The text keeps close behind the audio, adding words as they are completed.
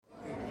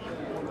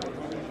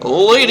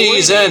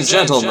Ladies and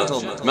gentlemen,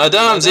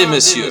 mesdames et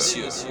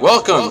messieurs,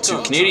 welcome to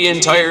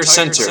Canadian Tire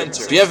Center.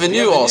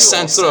 Bienvenue au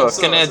Centre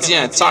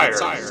Canadien Tire.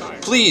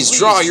 Please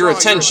draw your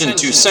attention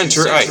to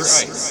center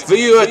ice.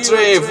 Veuillez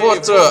attirer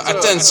votre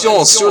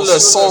attention sur le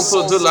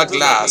centre de la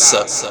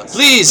glace.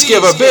 Please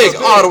give a big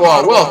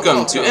Ottawa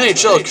welcome to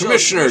NHL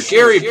Commissioner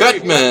Gary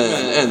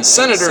Bettman and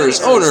Senators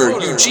owner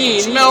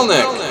Eugene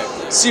Melnyk.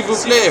 S'il vous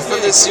plaît,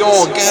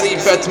 félicitations Gary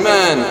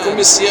Bettman,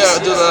 commissaire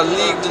de la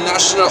Ligue de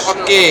National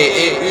Hockey,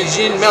 et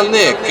Eugene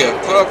Melnyk,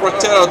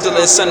 propriétaire de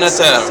les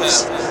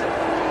Senators.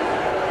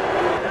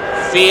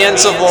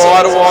 Fans of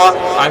Ottawa,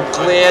 I'm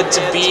glad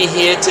to be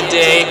here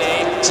today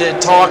to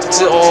talk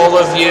to all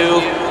of you.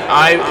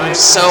 I'm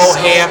so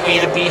happy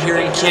to be here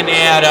in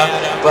Canada,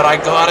 but I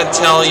gotta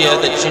tell you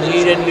that you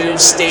need a new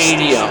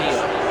stadium.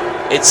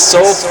 It's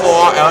so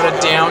far out of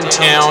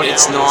downtown,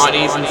 it's not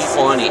even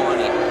funny.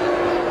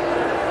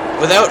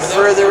 Without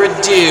further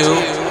ado,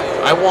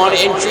 I want to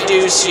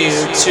introduce you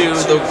to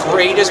the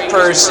greatest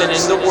person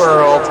in the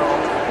world,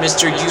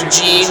 Mr.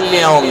 Eugene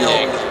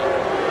Melnyk.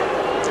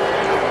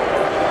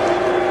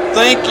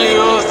 Thank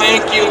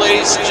you,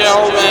 ladies and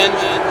gentlemen.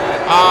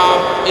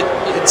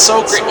 It's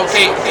so great.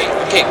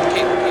 Okay,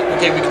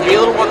 we can be a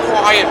little more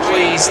quiet,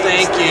 please.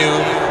 Thank you.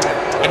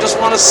 I just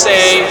want to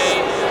say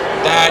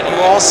that you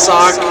all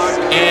suck,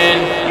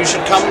 and you should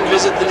come and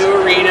visit the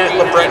new arena at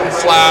LeBreton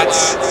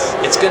Flats.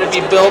 It's going to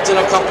be built in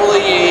a couple of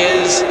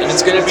years, and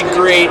it's going to be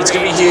great. It's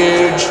going to be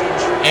huge,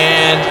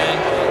 and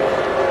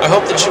I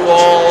hope that you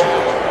all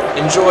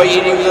enjoy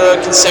eating the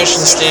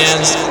concession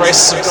stands. The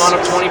prices have gone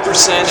up 20%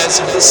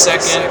 as of this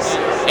second,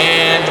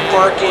 and the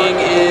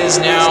parking is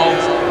now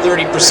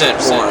 30%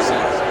 more.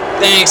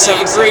 Thanks.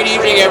 Have a great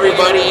evening,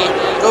 everybody.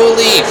 Go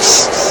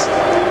Leafs!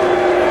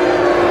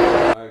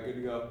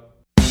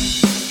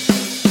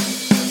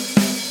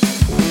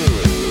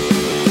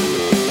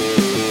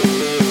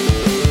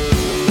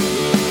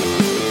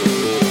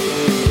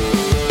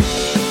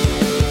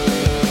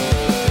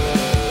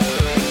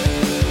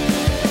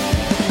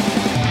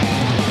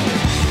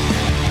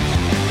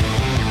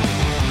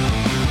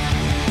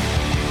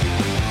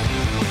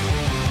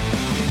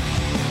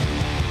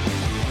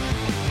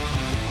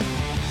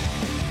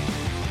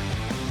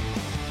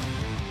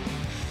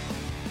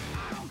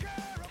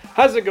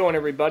 How's it going,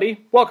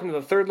 everybody? Welcome to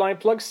the Third Line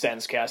Plug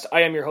Sensecast.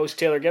 I am your host,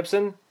 Taylor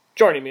Gibson.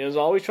 Joining me, as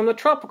always, from the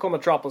tropical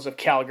metropolis of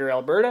Calgary,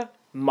 Alberta,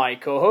 my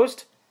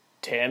co-host,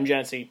 Tim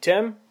Jency.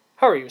 Tim,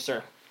 how are you,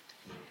 sir?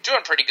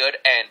 Doing pretty good,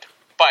 and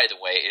by the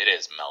way, it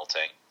is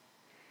melting.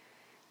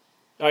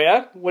 Oh,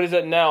 yeah? What is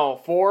it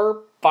now?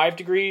 5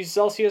 degrees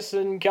Celsius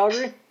in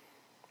Calgary?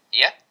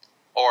 Yeah.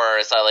 Or,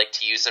 as I like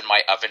to use in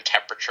my oven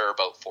temperature,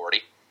 about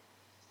 40.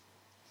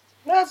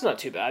 That's not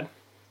too bad.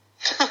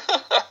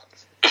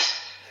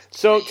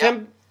 So, yeah.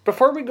 Tim,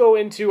 before we go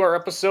into our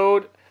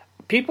episode,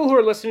 people who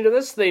are listening to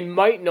this, they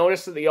might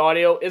notice that the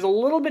audio is a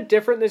little bit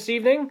different this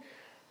evening.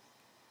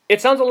 It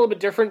sounds a little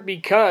bit different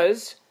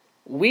because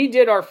we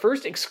did our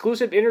first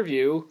exclusive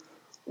interview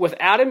with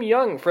Adam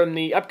Young from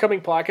the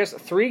upcoming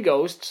podcast, 3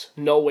 Ghosts,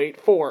 No Wait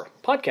 4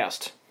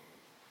 podcast.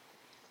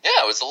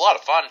 Yeah, it was a lot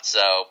of fun,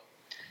 so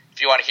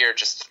if you want to hear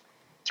just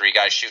 3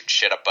 guys shooting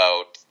shit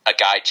about a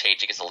guy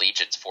changing his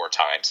allegiance 4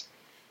 times,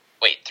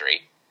 wait,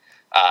 3,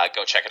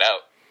 go check it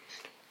out.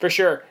 For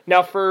sure.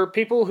 Now, for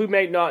people who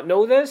may not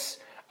know this,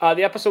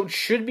 the episode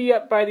should be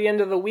up by the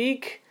end of the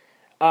week.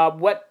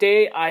 What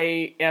day,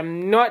 I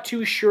am not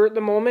too sure at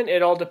the moment.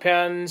 It all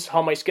depends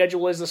how my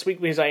schedule is this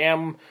week, because I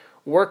am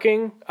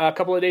working a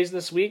couple of days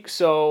this week.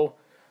 So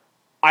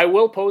I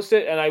will post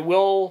it, and I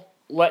will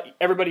let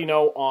everybody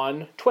know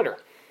on Twitter.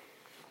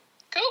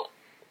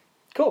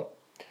 Cool.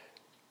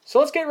 So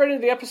let's get right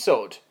into the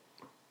episode.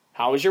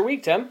 How was your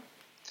week, Tim?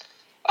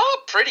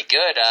 Oh, pretty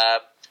good.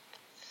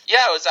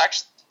 Yeah, it was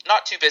actually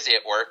not too busy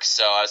at work,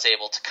 so I was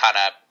able to kind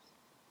of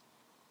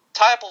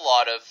tie up a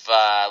lot of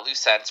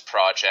loose ends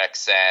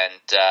projects,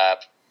 and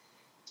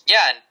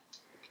and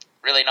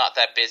really not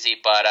that busy,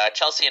 but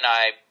Chelsea and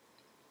I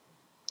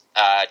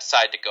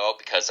decided to go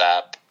because,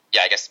 I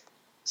guess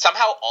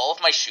somehow all of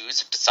my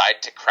shoes have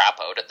decided to crap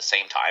out at the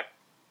same time.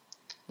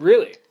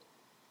 Really?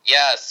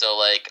 Yeah,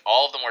 so,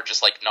 all of them were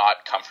just,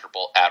 not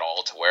comfortable at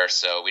all to wear,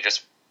 so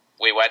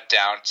we went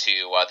down to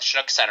the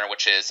Chinook Center,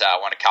 which is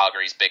one of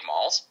Calgary's big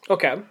malls.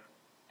 Okay.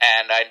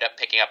 And I ended up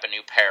picking up a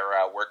new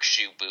pair of work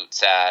shoe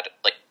boots at,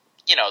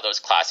 those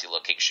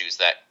classy-looking shoes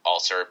that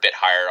also are a bit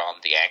higher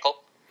on the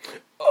ankle.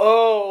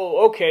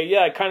 Oh, okay,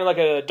 yeah, kind of like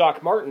a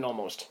Doc Marten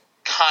almost.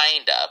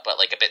 Kinda, but,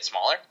 a bit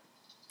smaller.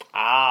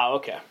 Ah,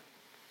 okay.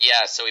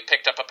 Yeah, so we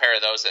picked up a pair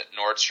of those at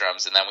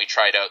Nordstrom's, and then we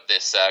tried out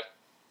this,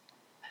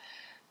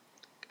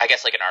 I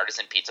guess, an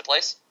artisan pizza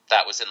place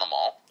that was in the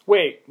mall.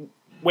 Wait,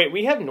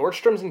 we have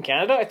Nordstrom's in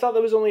Canada? I thought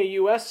that was only a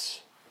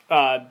U.S.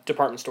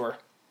 Department store.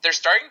 They're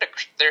starting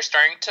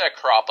to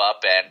crop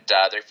up, and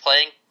they're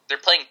playing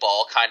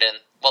ball kind of.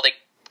 Well,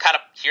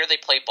 they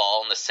play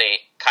ball in the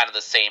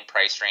same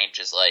price range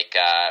as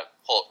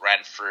Holt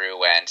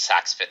Renfrew and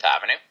Saks Fifth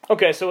Avenue.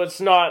 Okay, so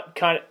it's not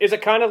is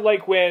it kind of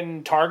like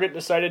when Target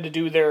decided to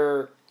do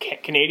their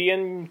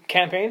Canadian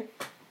campaign?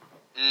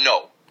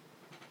 No.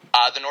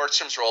 The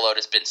Nordstrom's rollout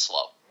has been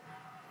slow.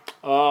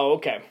 Oh,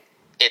 okay.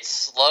 It's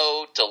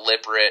slow,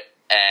 deliberate,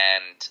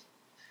 and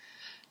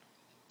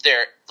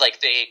they're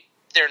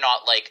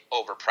not like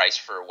overpriced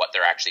for what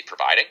they're actually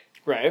providing.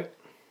 Right.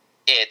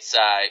 It's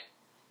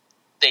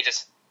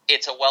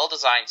it's a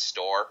well-designed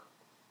store.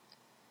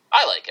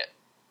 I like it.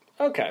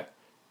 Okay.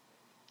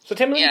 So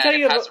Tim, let me Yeah, tell and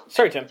you it has-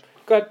 sorry, Tim.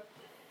 Go ahead.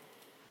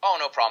 Oh,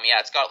 no problem. Yeah,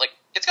 it's got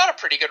a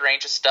pretty good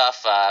range of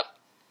stuff. I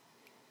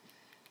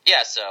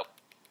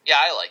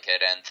like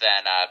it. And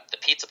then the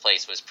pizza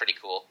place was pretty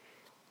cool.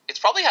 It's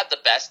probably had the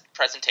best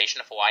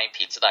presentation of Hawaiian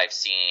pizza that I've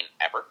seen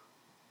ever.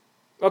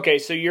 Okay,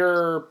 so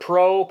you're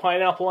pro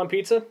pineapple on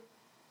pizza?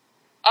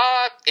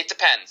 It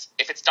depends.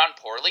 If it's done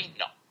poorly,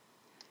 no.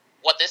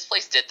 What this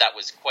place did that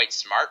was quite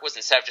smart was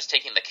instead of just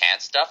taking the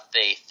canned stuff,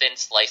 they thin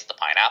sliced the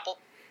pineapple.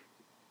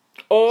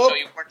 Oh, So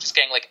you weren't just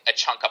getting like a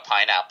chunk of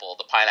pineapple.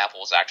 The pineapple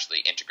was actually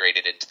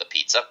integrated into the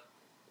pizza.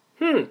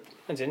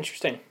 that's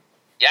interesting.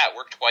 Yeah, it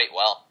worked quite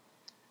well.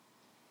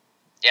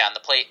 Yeah, and the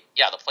place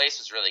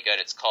was really good.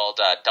 It's called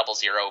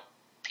 00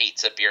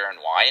 Pizza, Beer, and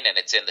Wine, and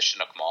it's in the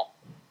Chinook Mall.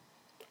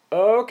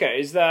 Okay,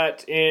 is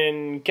that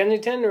in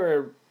Kensington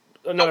or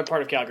another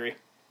part of Calgary?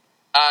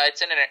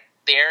 It's in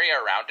the area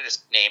around it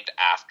is named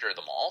after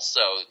the mall, so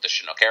the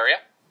Chinook area.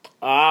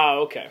 Ah,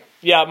 okay.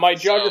 Yeah, my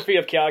geography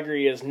of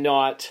Calgary is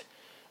not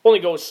only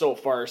goes so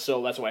far,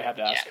 so that's why I have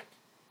to ask. Yeah.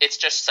 It's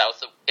just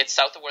south of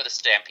where the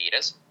Stampede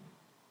is.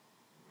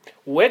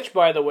 Which,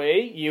 by the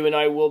way, you and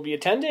I will be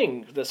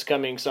attending this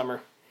coming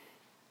summer.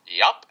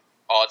 Yup.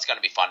 Oh, it's going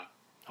to be fun.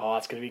 Oh,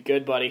 it's going to be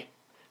good, buddy.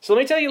 So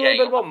let me tell you a little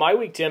Yeah, bit about my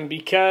week, Tim,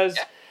 because,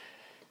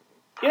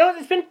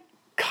 it's been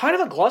kind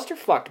of a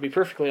clusterfuck, to be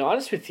perfectly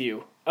honest with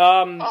you.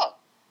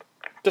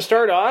 To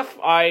start off,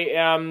 I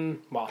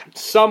am,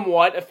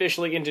 somewhat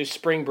officially into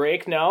spring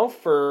break now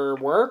for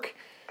work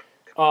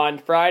on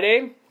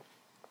Friday.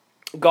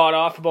 Got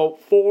off about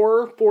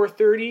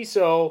 4:30,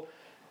 so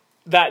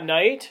that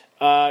night,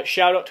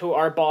 shout out to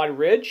Arbon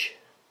Ridge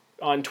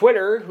on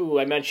Twitter, who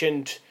I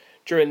mentioned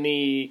during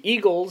the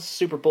Eagles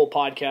Super Bowl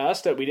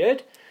podcast that we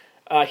did.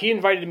 He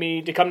invited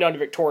me to come down to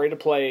Victoria to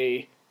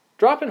play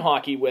drop-in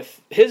hockey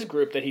with his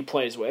group that he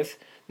plays with.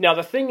 Now,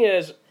 the thing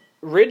is,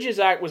 Ridge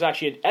was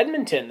actually in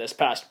Edmonton this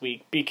past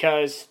week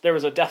because there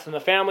was a death in the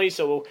family,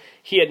 so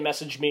he had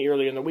messaged me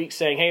earlier in the week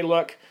saying, hey,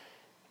 look,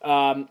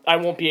 I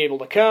won't be able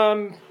to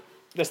come,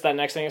 this, that,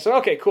 next thing. I said,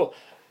 okay, cool.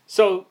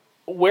 So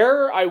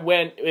where I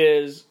went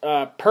is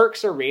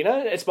Perks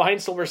Arena. It's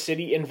behind Silver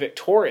City in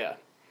Victoria.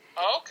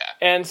 Oh, okay.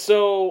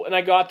 And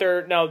I got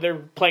there. Now they're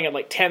playing at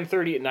like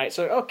 10:30 at night.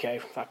 So okay,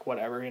 fuck,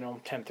 whatever.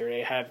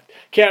 10:30.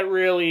 Can't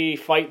really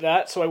fight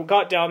that. So I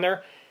got down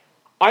there.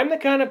 I'm the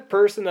kind of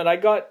person that I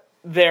got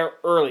there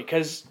early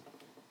because,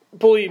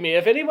 believe me,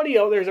 if anybody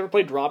out there has ever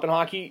played drop-in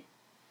hockey,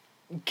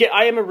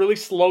 I am a really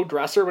slow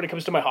dresser when it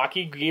comes to my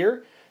hockey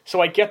gear.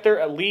 So I get there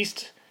at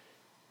least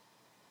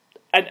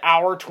an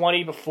hour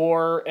 20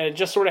 before and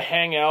just sort of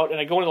hang out. And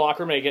I go into the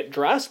locker room and I get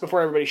dressed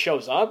before everybody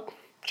shows up,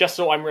 just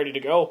so I'm ready to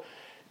go.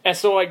 And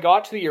so I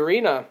got to the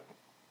arena.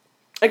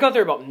 I got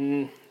there about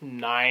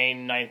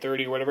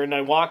 9:30 or whatever, and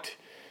I walked,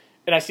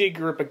 and I see a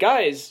group of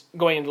guys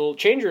going into the little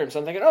change room. So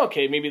I'm thinking,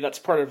 okay, maybe that's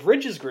part of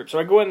Ridge's group. So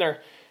I go in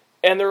there,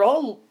 and they're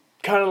all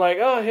kind of like,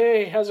 oh,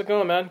 hey, how's it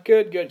going, man?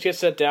 Good. Just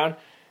sit down.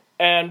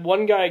 And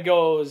one guy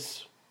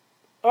goes,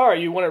 oh, are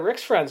you one of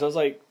Rick's friends? I was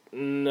like,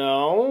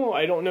 no,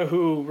 I don't know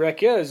who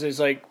Rick is.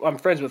 He's like, I'm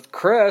friends with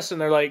Chris. And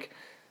they're like,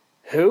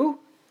 who?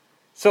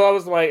 So I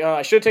was like,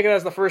 I should have taken it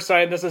as the first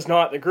sign. This is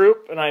not the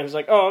group. And I was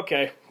like, oh,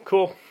 okay,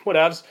 cool,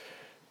 whatevs.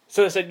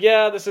 So they said,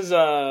 yeah, this is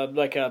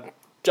like a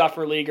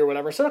Duffer League or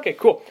whatever. I said, okay,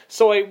 cool.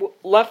 So I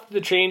left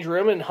the change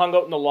room and hung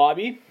out in the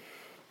lobby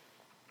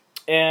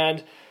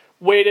and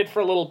waited for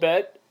a little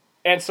bit.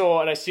 And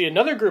I see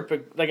another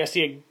group, I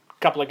see a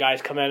couple of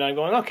guys come in, and I'm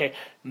going, okay,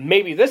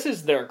 maybe this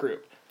is their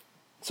group.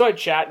 So I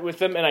chat with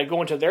them, and I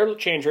go into their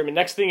change room, and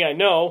next thing I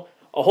know,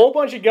 a whole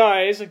bunch of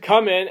guys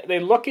come in, they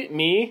look at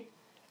me,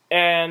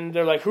 and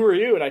they're like, who are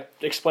you? And I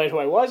explained who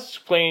I was,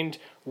 explained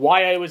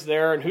why I was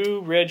there, and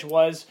who Ridge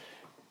was.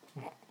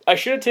 I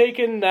should have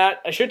taken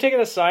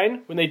a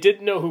sign when they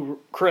didn't know who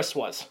Chris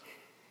was.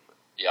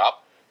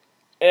 Yup.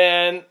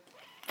 And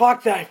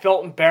fuck that, I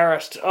felt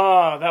embarrassed.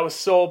 Oh, that was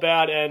so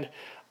bad, and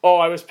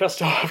I was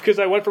pissed off, because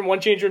I went from one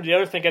change room to the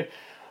other thinking,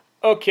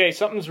 okay,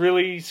 something's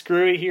really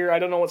screwy here, I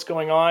don't know what's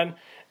going on.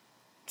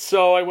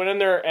 So I went in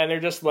there, and they're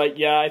just like,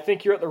 yeah, I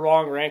think you're at the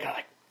wrong rank. I'm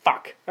like,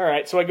 fuck. All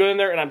right, so I go in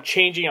there, and I'm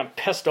changing, I'm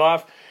pissed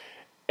off,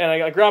 and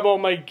I grab all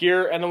my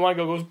gear, and the one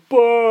guy goes,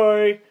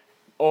 bye.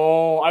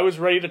 Oh, I was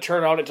ready to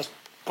turn out and just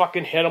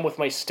fucking hit him with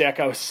my stick.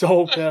 I was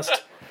so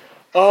pissed.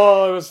 It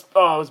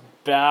was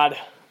bad.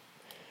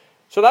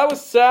 So that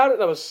was sad.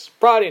 That was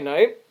Friday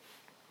night.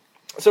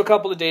 So a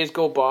couple of days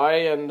go by,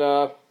 and,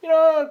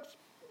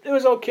 it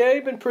was okay,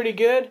 been pretty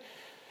good.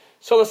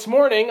 So this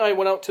morning, I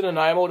went out to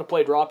Nanaimo to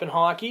play drop-in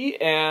hockey,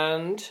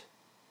 and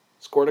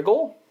scored a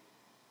goal.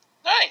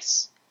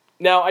 Nice.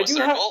 Now, Who's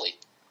their goalie?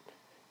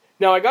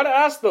 Now, I gotta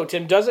ask, though,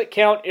 Tim, does it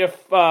count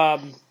if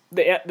the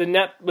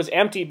net was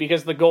empty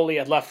because the goalie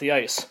had left the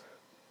ice?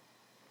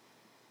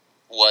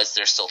 Was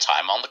there still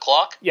time on the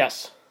clock?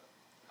 Yes.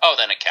 Oh,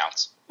 then it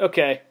counts.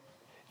 Okay.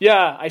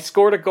 Yeah, I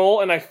scored a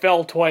goal and I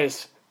fell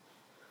twice.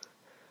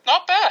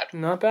 Not bad.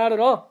 Not bad at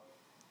all.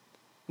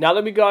 Now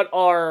that we got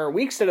our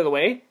weeks out of the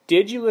way,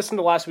 did you listen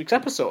to last week's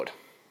episode?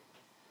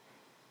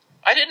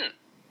 I didn't.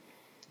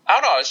 I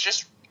don't know.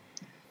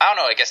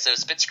 I guess it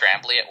was a bit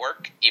scrambly at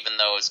work, even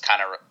though it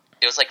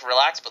was like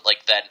relaxed, but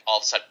like then all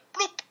of a sudden,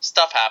 bloop,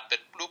 stuff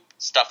happened, bloop,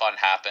 stuff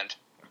unhappened.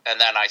 And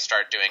then I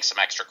started doing some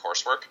extra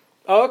coursework.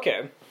 Oh,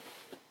 okay.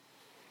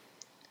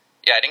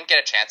 Yeah, I didn't get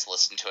a chance to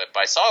listen to it,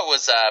 but I saw it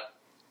was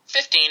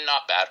 15,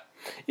 not bad.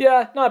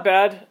 Yeah, not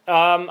bad.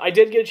 I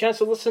did get a chance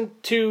to listen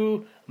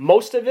to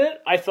most of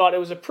it. I thought it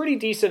was a pretty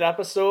decent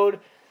episode.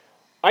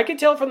 I could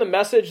tell from the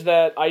message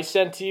that I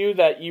sent to you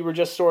that you were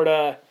just sort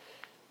of...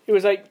 It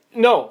was like,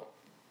 no.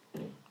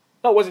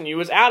 No, it wasn't you. It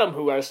was Adam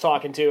who I was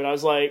talking to, and I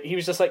was like... He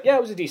was just like, yeah,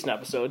 it was a decent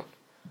episode.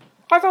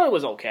 I thought it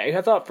was okay.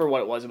 I thought for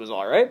what it was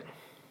alright.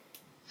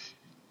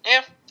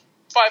 Yeah,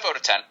 5 out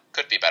of 10.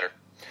 Could be better.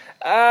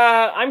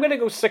 I'm going to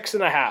go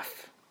 6.5.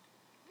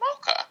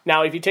 Okay.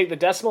 Now, if you take the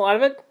decimal out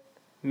of it,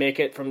 make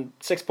it from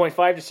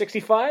 6.5 to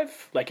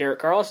 65, like Erik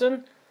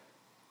Karlsson,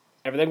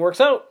 everything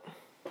works out.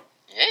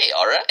 Yay,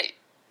 alright.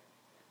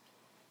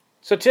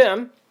 So,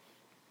 Tim,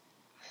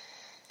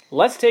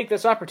 let's take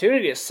this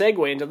opportunity to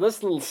segue into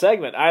this little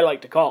segment I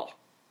like to call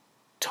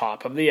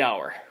Top of the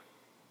Hour.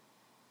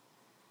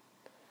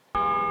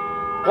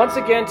 Once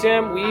again,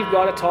 Tim, we've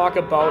got to talk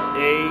about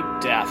a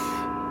death.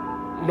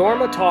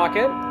 Norma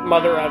Tocchet,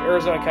 mother of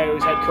Arizona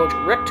Coyotes head coach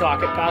Rick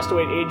Tocchet, passed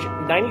away at age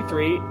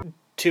 93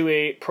 to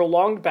a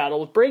prolonged battle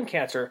with brain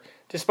cancer.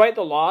 Despite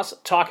the loss,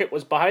 Tocchet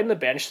was behind the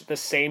bench the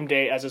same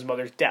day as his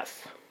mother's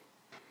death.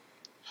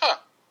 Huh.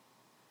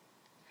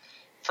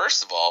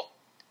 First of all,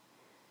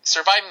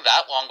 surviving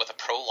that long with a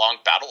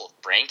prolonged battle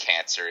with brain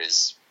cancer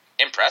is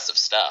impressive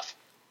stuff.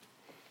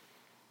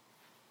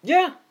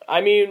 Yeah,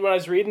 I mean, when I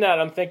was reading that,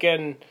 I'm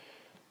thinking,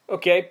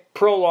 okay,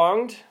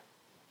 prolonged.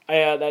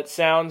 That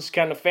sounds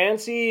kind of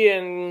fancy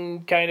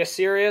and kind of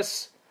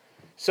serious.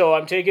 So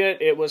I'm taking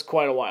it was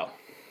quite a while.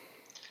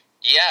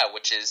 Yeah,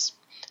 which is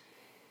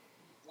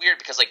weird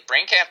because at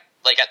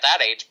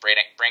that age, brain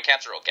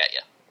cancer will get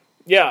you.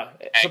 Yeah,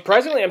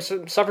 surprisingly, I'm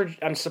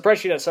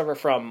surprised she doesn't suffer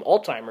from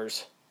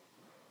Alzheimer's.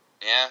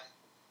 Yeah.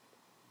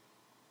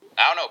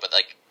 I don't know, but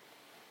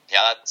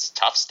yeah, that's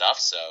tough stuff,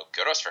 so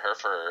kudos for her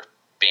for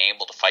being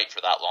able to fight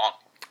for that long.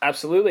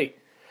 Absolutely.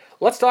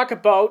 Let's talk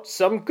about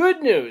some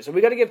good news. And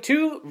we got to give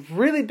two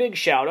really big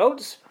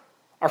shout-outs.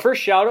 Our first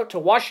shout-out to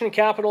Washington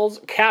Capitals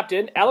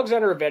captain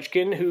Alexander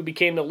Ovechkin, who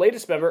became the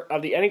latest member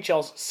of the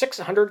NHL's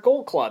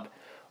 600-goal club.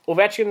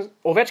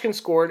 Ovechkin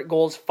scored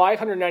goals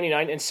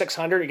 599 and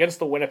 600 against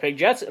the Winnipeg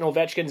Jets in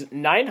Ovechkin's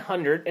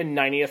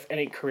 990th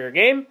any career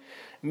game,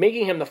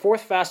 making him the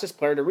fourth fastest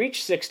player to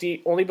reach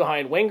 60, only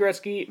behind Wayne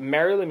Gretzky,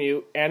 Mario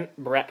Lemieux, and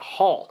Brett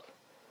Hull.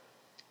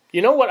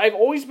 You know what? I've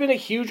always been a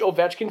huge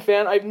Ovechkin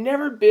fan. I've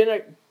never been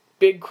a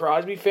big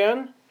Crosby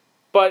fan,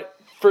 but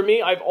for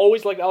me, I've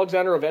always liked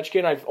Alexander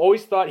Ovechkin. I've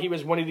always thought he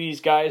was one of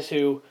these guys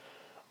who,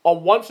 a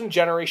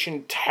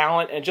once-in-a-generation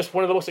talent and just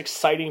one of the most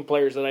exciting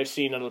players that I've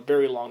seen in a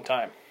very long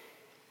time.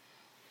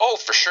 Oh,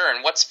 for sure.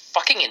 And what's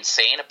fucking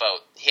insane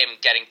about him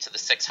getting to the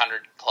 600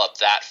 club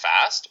that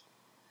fast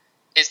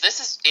is this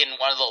is in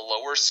one of the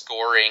lower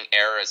scoring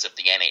eras of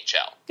the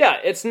NHL. Yeah,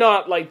 it's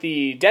not like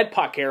the dead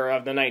puck era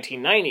of the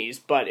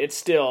 1990s, but it's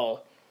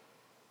still,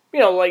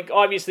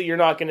 obviously you're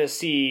not going to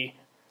see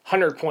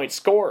 100-point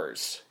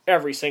scorers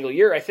every single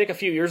year. I think a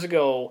few years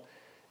ago,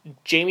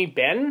 Jamie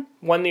Benn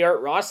won the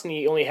Art Ross and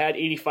he only had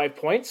 85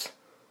 points.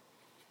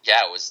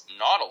 Yeah, it was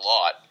not a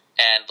lot.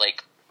 And,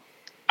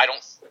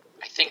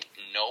 I think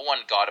no one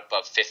got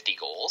above 50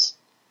 goals.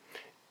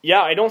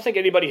 Yeah, I don't think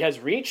anybody has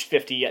reached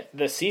 50 yet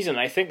this season.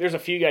 I think there's a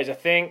few guys. I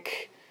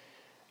think,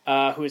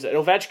 who is it?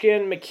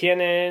 Ovechkin,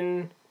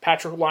 McKinnon,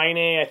 Patrick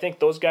Laine. I think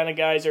those kind of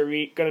guys are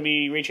going to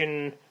be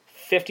reaching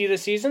 50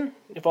 this season,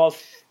 if all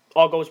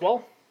goes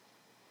well.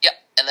 Yeah,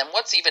 and then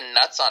what's even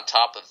nuts on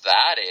top of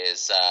that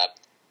is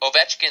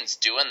Ovechkin's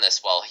doing this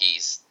while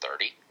he's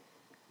 30.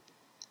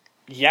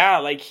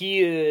 Yeah,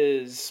 he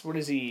is... What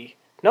is he?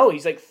 No,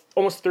 he's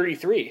almost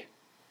 33.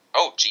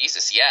 Oh,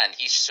 Jesus, yeah, and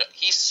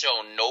he's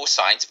shown no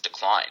signs of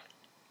decline.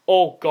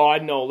 Oh,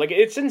 God, no.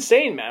 It's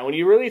insane, man. When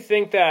you really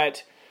think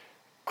that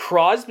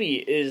Crosby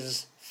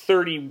is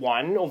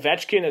 31,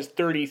 Ovechkin is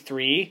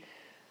 33.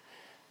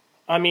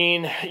 I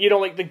mean,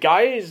 the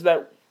guys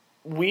that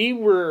we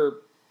were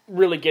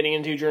really getting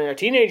into during our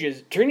teenage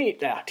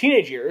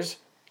years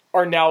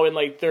are now in,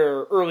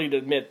 their early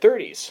to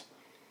mid-30s.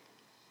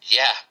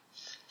 Yeah.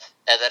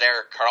 And then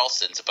Erik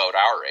Karlsson's about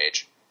our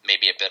age.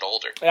 Maybe a bit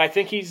older. I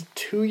think he's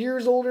 2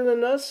 years older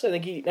than us. I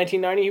think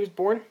 1990 he was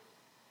born.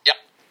 Yep.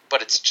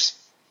 But it's just,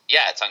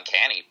 it's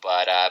uncanny.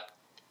 But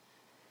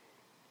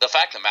the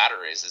fact of the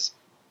matter is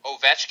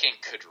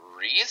Ovechkin could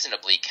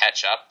reasonably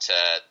catch up to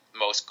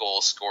most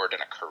goals scored in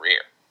a career.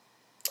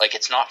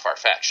 It's not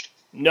far-fetched.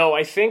 No,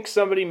 I think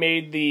somebody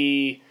made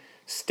the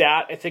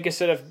stat. I think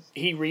instead of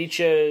he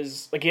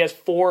reaches, he has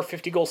 4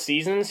 50-goal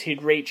seasons,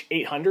 he'd reach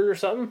 800 or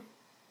something.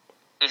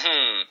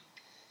 Mm-hmm.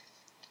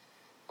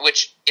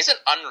 Which isn't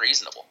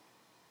unreasonable.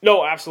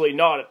 No, absolutely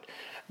not.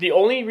 The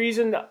only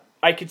reason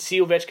I could see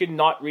Ovechkin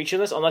not reaching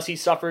this, unless he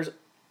suffers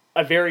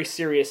a very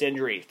serious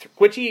injury,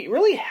 which he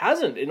really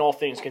hasn't, in all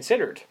things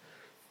considered,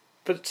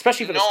 but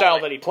especially for the style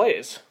that he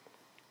plays.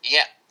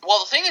 Yeah. Well,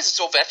 the thing is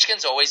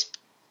Ovechkin's always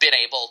been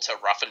able to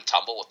rough and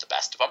tumble with the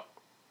best of them.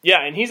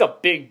 Yeah, and he's a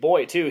big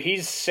boy, too.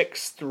 He's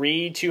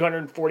 6'3",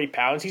 240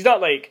 pounds. He's not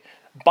like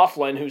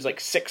Bufflin, who's like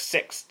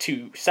 6'6",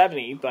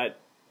 270, but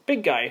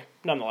big guy,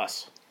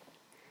 nonetheless.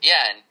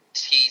 Yeah, and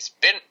he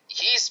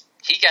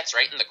gets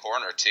right in the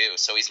corner, too.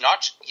 So he's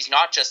not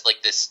just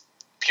like this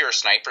pure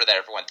sniper that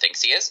everyone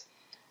thinks he is.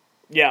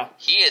 Yeah.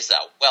 He is a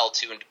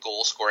well-tuned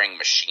goal-scoring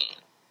machine.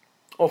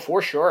 Oh,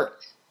 for sure.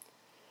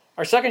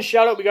 Our second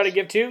shout-out we got to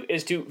give to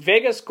is to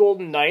Vegas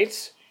Golden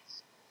Knights.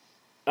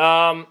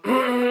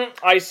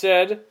 I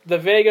said the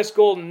Vegas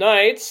Golden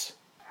Knights.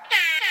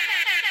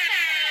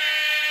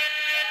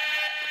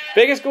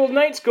 Vegas Golden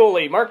Knights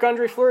goalie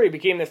Marc-Andre Fleury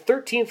became the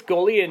 13th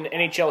goalie in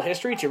NHL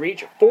history to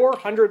reach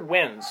 400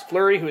 wins.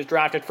 Fleury, who was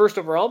drafted first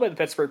overall by the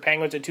Pittsburgh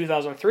Penguins in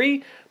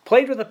 2003,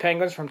 played with the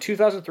Penguins from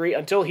 2003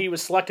 until he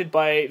was selected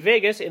by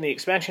Vegas in the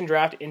expansion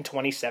draft in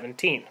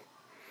 2017.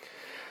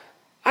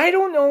 I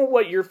don't know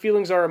what your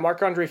feelings are on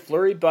Marc-Andre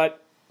Fleury,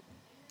 but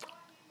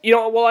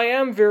while I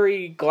am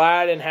very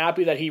glad and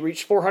happy that he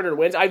reached 400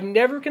 wins, I've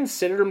never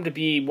considered him to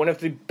be one of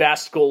the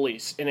best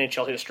goalies in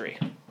NHL history.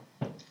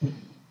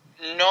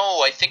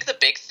 No, I think the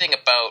big thing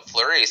about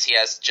Fleury is he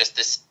has just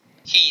this.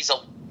 He's a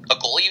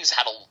goalie who's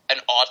had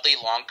an oddly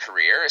long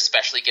career,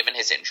 especially given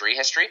his injury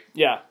history.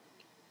 Yeah.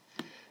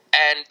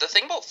 And the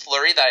thing about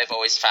Fleury that I've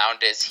always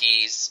found is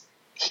he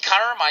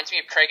kind of reminds me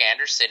of Craig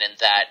Anderson in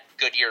that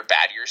good year,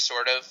 bad year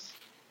sort of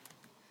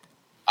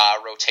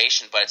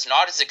rotation, but it's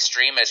not as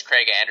extreme as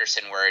Craig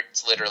Anderson, where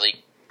it's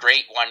literally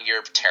great one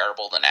year,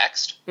 terrible the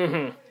next.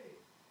 Mm-hmm.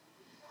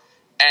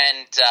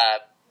 And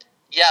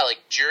like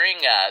during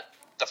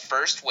the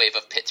first wave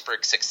of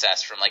Pittsburgh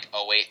success from like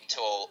 2008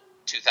 till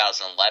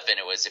 2011,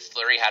 it was if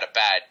Fleury had a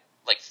bad,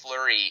 like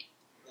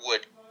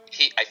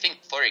I think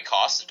Fleury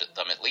costed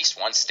them at least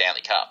one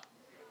Stanley Cup.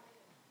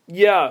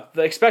 Yeah,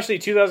 especially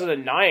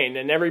 2009,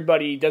 and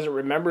everybody doesn't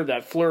remember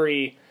that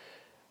Fleury.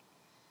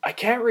 I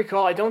can't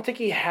recall. I don't think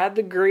he had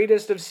the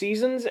greatest of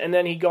seasons, and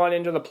then he got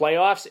into the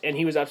playoffs, and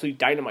he was absolutely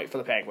dynamite for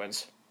the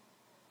Penguins.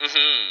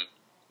 Mm-hmm.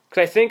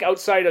 Because I think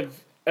outside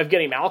of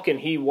getting Malkin,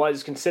 he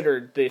was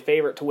considered the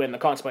favorite to win the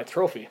Conn Smythe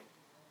Trophy.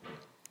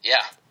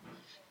 Yeah.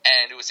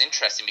 And it was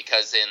interesting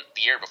because in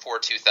the year before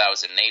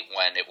 2008,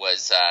 when it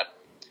was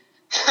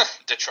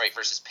Detroit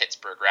versus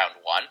Pittsburgh round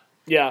 1,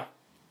 yeah,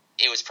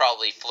 it was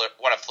probably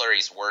one of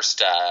Fleury's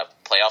worst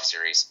playoff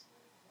series.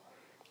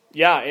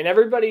 Yeah, and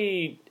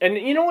everybody... And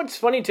you know what's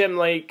funny, Tim?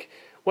 Like,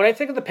 when I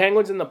think of the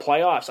Penguins in the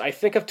playoffs, I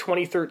think of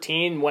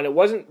 2013 when it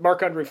wasn't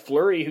Marc-Andre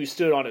Fleury who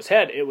stood on his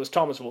head. It was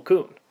Thomas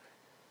Vokoun.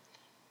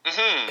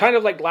 Mm-hmm. Kind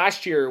of like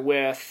last year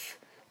with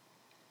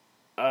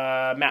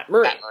Matt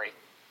Murray.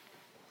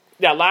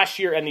 Yeah, last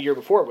year and the year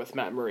before with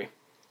Matt Murray.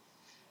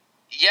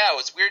 Yeah, it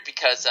was weird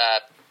because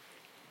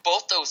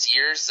both those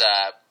years,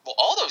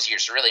 all those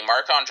years really,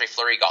 Marc-Andre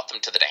Fleury got them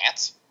to the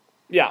dance.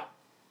 Yeah.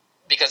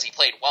 Because he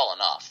played well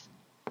enough.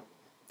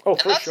 Oh,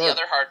 and for that's sure.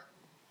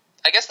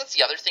 I guess that's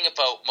the other thing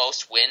about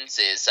most wins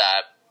is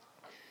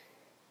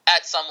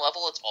at some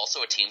level it's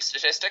also a team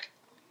statistic.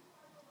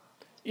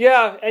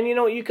 Yeah, and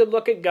you could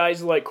look at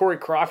guys like Corey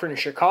Crawford in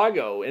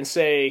Chicago and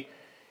say,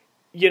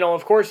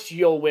 of course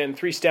you'll win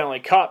 3 Stanley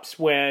Cups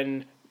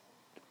when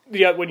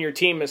your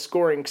team is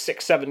scoring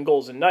 6-7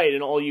 goals a night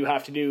and all you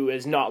have to do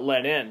is not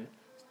let in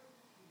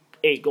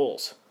 8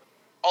 goals.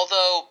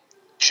 Although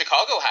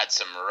Chicago had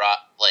some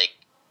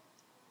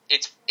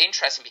it's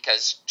interesting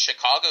because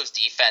Chicago's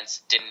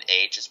defense didn't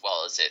age as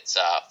well as its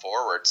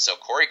forwards, so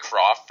Corey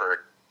Crawford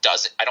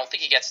I don't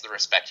think he gets the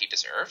respect he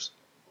deserves.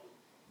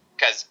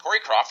 Because Corey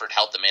Crawford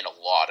held them in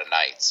a lot of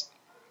nights.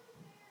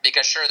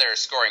 Because sure, they're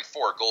scoring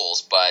 4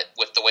 goals, but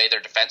with the way their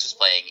defense was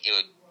playing,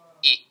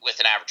 with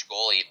an average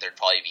goalie, there'd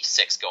probably be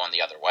 6 going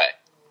the other way.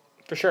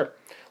 For sure.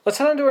 Let's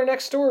head on to our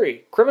next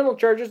story. Criminal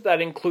charges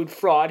that include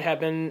fraud have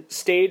been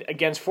stayed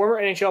against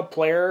former NHL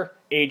player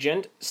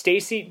agent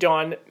Stacey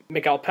Dawn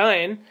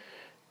McAlpine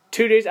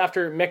 2 days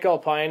after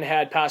McAlpine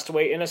had passed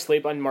away in his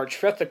sleep on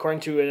March 5th, according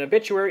to an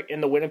obituary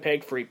in the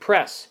Winnipeg Free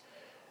Press.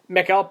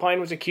 McAlpine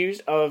was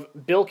accused of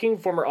bilking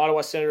former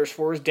Ottawa Senators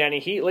forward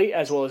Danny Heatley,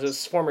 as well as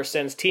his former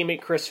Sens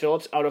teammate Chris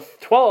Phillips, out of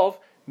 $12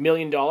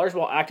 million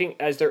while acting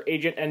as their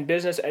agent and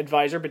business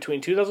advisor between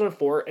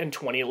 2004 and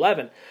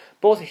 2011.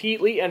 Both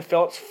Heatley and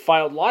Phillips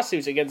filed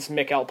lawsuits against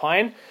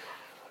McAlpine,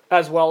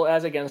 as well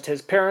as against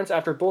his parents,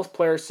 after both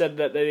players said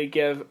that they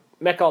give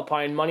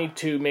McAlpine money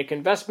to make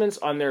investments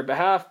on their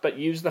behalf, but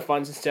use the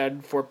funds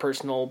instead for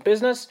personal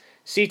business.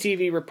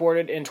 CTV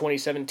reported in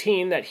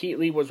 2017 that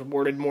Heatley was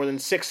awarded more than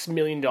 $6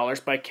 million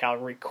by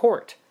Calgary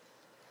Court.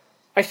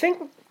 I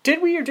think,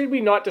 did we or did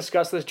we not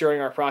discuss this during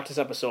our practice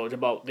episode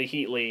about the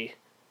Heatley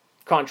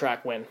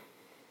contract win?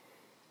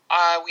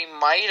 We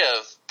might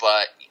have,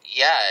 but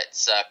yeah,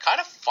 it's kind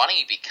of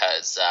funny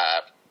because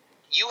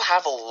you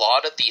have a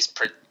lot of these,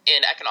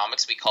 in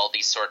economics we call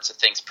these sorts of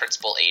things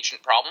principal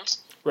agent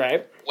problems,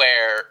 Right.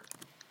 where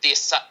the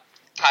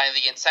kind of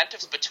the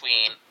incentives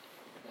between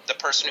the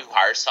person who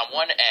hires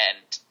someone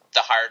and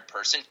the hired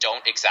person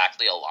don't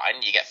exactly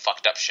align. You get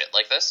fucked up shit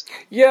like this.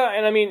 Yeah,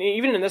 and I mean,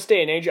 even in this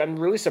day and age, I'm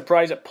really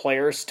surprised that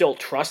players still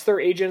trust their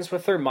agents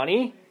with their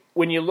money.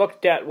 When you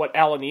looked at what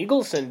Alan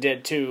Eagleson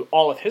did to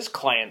all of his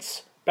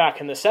clients back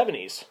in the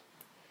 70s,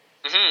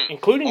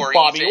 including Or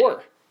Bobby even-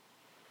 Orr.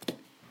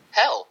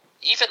 Hell,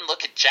 even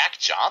look at Jack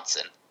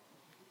Johnson,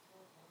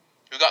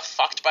 who got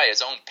fucked by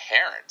his own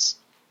parents.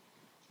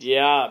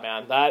 Yeah,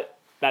 man,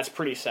 that's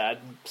pretty sad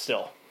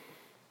still.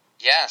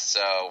 Yeah,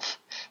 so...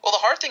 Well, the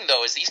hard thing,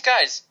 though, is these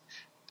guys...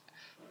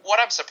 What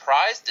I'm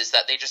surprised is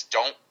that they just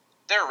don't...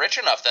 They're rich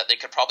enough that they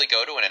could probably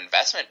go to an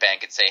investment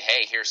bank and say,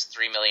 hey, here's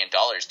 $3 million,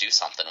 do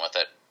something with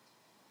it.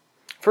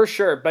 For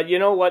sure, but you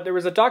know what? There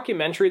was a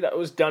documentary that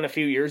was done a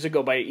few years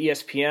ago by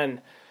ESPN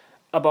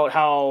about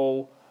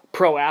how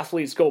pro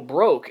athletes go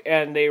broke,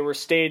 and they were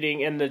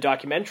stating in the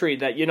documentary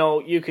that, you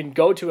know, you can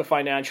go to a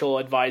financial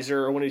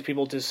advisor or one of these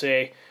people to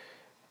say,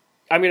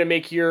 I'm going to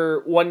make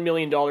your $1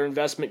 million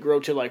investment grow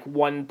to like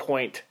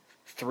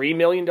 $1.3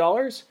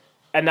 million,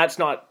 and that's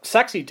not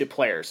sexy to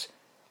players.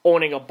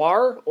 Owning a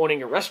bar,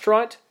 owning a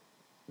restaurant,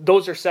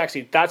 those are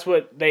sexy. That's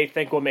what they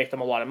think will make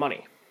them a lot of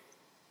money.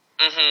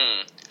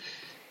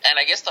 And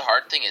I guess the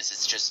hard thing is,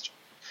 it's just...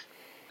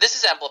 This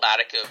is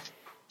emblematic of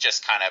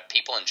just kind of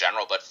people in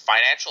general, but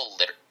financial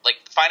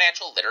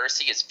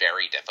literacy is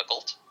very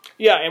difficult.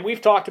 Yeah, and we've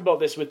talked about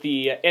this with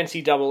the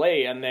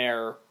NCAA and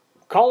their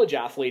college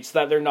athletes,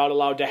 that they're not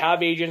allowed to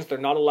have agents, they're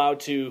not allowed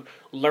to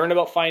learn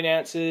about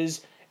finances,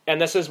 and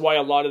this is why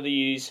a lot of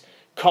these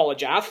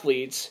college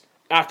athletes,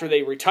 after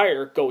they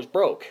retire, goes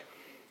broke.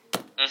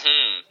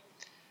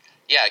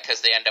 Yeah, because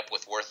they end up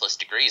with worthless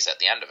degrees at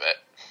the end of it.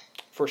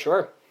 For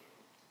sure.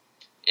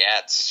 Yeah,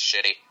 it's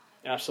shitty.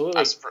 Absolutely.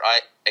 I'm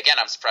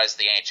surprised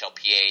the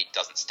NHLPA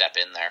doesn't step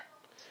in there.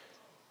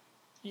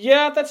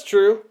 Yeah, that's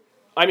true.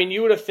 I mean,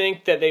 you would have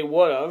think that they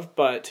would have,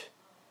 but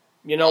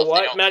you know Well, if they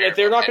what, don't man? care If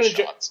they're about not going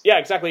to, headshots. yeah,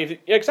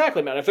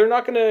 exactly, man. If they're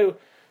not going to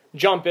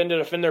jump in to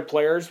defend their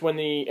players when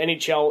the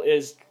NHL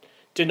is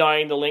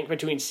denying the link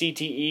between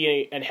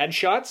CTE and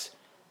headshots,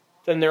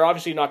 then they're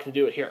obviously not going to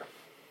do it here.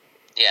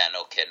 Yeah,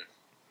 no kidding.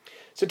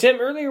 So, Tim,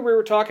 earlier we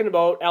were talking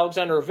about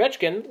Alexander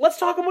Ovechkin. Let's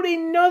talk about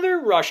another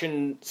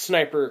Russian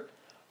sniper.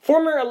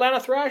 Former Atlanta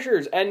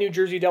Thrashers and New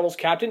Jersey Devils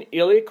captain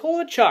Ilya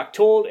Kovalchuk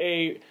told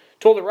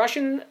the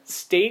Russian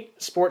state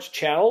sports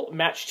channel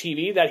Match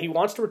TV that he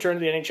wants to return to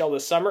the NHL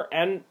this summer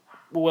and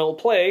will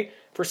play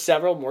for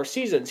several more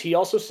seasons. He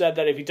also said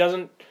that if he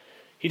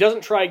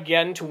doesn't try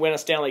again to win a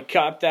Stanley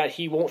Cup, that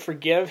he won't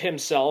forgive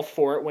himself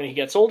for it when he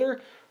gets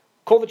older.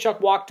 Kovalchuk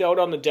walked out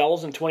on the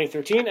Devils in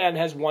 2013 and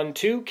has won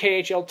 2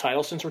 KHL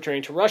titles since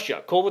returning to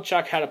Russia.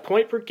 Kovalchuk had a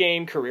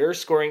point-per-game career,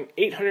 scoring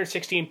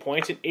 816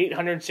 points in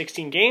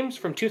 816 games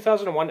from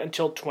 2001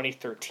 until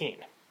 2013.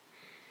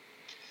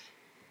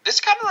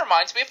 This kind of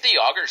reminds me of the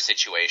Yager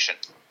situation.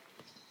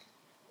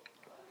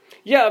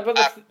 Yeah,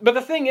 but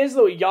the thing is,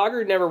 though,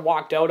 Yager never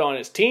walked out on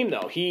his team,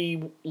 though.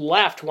 He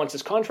left once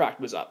his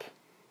contract was up.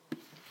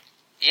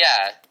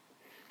 Yeah.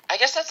 I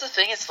guess that's the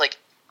thing, it's like,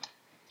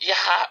 yeah,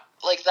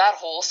 like that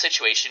whole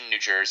situation in New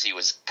Jersey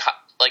was,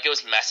 like, it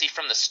was messy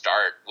from the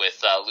start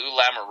with Lou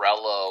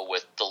Lamoriello,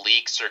 with the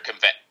league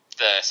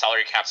the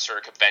salary cap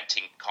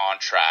circumventing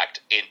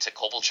contract into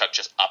Kovalchuk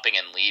just upping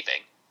and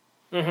leaving.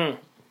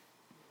 Mm-hmm.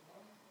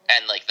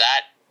 And like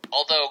that,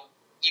 although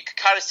you could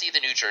kind of see the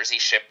New Jersey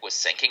ship was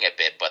sinking a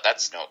bit, but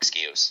that's no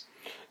excuse.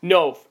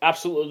 No,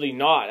 absolutely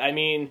not. I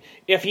mean,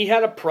 if he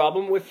had a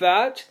problem with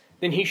that,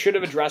 then he should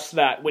have addressed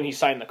that when he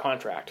signed the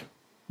contract.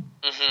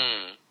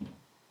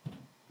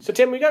 So,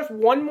 Tim, we got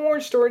one more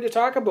story to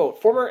talk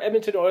about. Former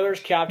Edmonton Oilers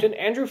captain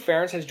Andrew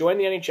Ference has joined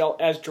the NHL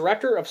as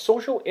Director of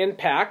Social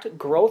Impact,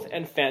 Growth,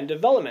 and Fan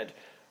Development.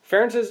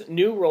 Ference's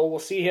new role will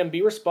see him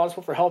be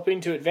responsible for helping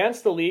to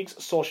advance the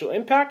league's social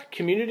impact,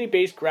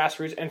 community-based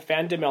grassroots, and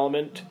fan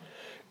development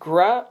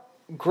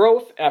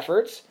growth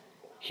efforts.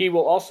 He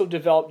will also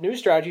develop new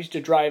strategies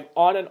to drive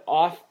on and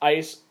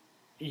off-ice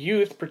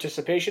youth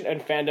participation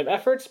and fandom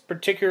efforts,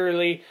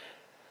 particularly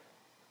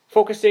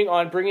focusing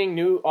on bringing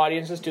new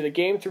audiences to the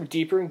game through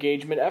deeper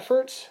engagement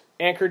efforts,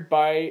 anchored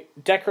by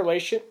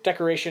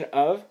declaration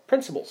of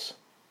principles.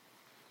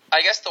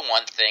 I guess the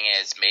one thing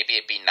is maybe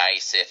it'd be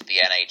nice if the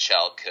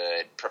NHL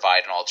could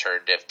provide an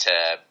alternative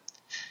to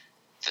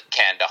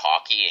Canada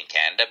hockey in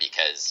Canada,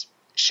 because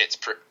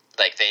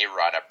they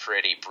run a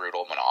pretty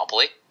brutal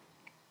monopoly.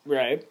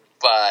 Right.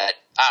 But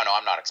I don't know,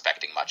 I'm not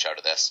expecting much out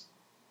of this.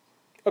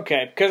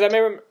 Okay, because I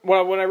remember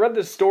when I read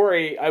this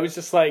story, I was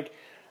just like,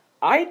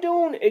 I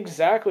don't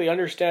exactly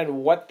understand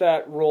what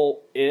that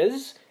role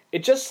is.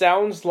 It just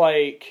sounds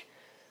like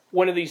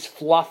one of these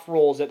fluff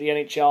roles at the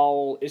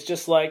NHL is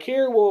just like,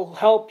 here, we'll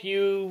help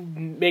you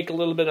make a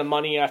little bit of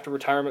money after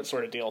retirement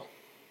sort of deal.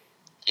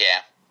 Yeah.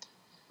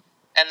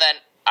 And then,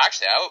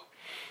 actually,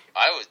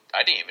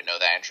 I didn't even know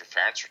that Andrew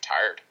Ference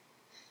retired.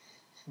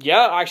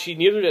 Yeah, actually,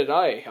 neither did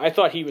I. I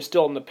thought he was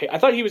still in I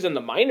thought he was in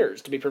the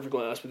minors, to be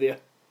perfectly honest with you.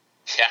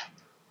 Yeah.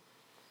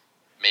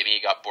 Maybe he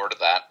got bored of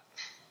that.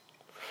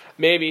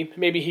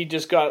 Maybe he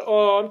just got,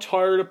 I'm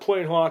tired of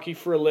playing hockey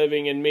for a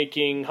living and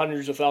making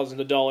hundreds of thousands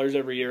of dollars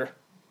every year.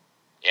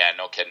 Yeah,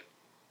 no kidding.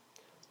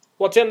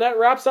 Well, Tim, that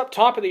wraps up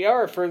top of the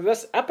hour for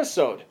this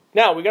episode.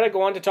 Now, we got to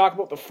go on to talk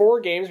about the 4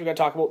 games we got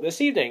to talk about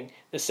this evening.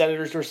 The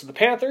Senators versus the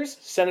Panthers,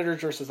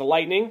 Senators versus the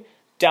Lightning,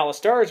 Dallas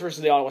Stars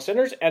versus the Ottawa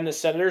Senators, and the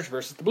Senators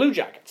versus the Blue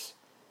Jackets.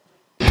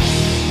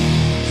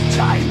 It's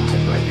time to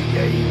play the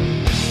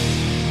game.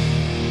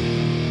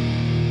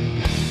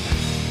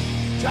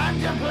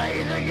 Time to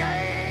play the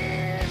game.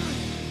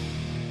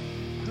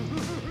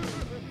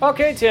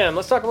 Okay, Tim,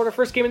 let's talk about our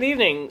first game of the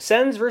evening.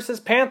 Sens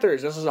versus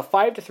Panthers. This was a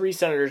 5-3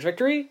 Senators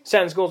victory.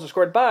 Sens goals were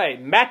scored by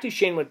Matt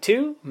Duchene with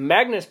 2,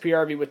 Magnus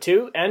PRV with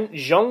 2, and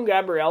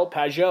Jean-Gabriel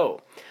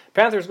Pageau.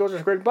 Panthers goals were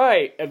scored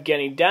by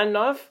Evgeny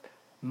Danilov,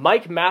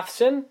 Mike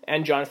Matheson,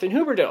 and Jonathan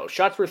Huberdeau.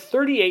 Shots were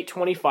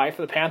 38-25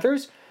 for the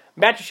Panthers.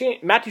 Matt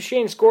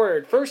Duchene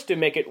scored first to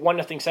make it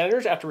 1-0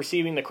 Senators after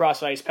receiving the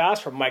cross-ice pass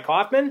from Mike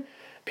Hoffman.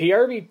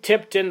 PRV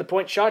tipped in the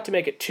point shot to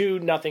make it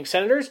 2-0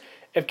 Senators.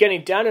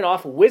 Evgeny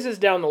Danilov whizzes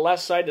down the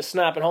left side to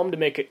snap it home to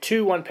make it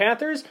 2-1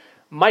 Panthers.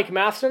 Mike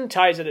Matheson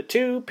ties it at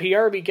 2.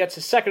 PRV gets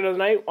his second of the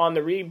night on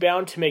the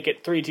rebound to make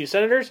it 3-2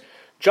 Senators.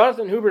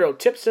 Jonathan Huberdeau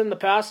tips in the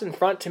pass in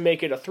front to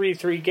make it a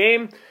 3-3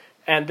 game.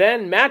 And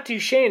then Matt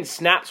Duchene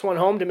snaps one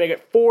home to make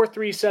it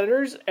 4-3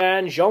 Senators.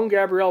 And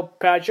Jean-Gabriel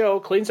Pageau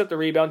cleans up the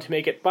rebound to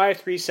make it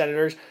 5-3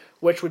 Senators,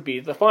 which would be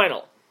the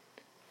final.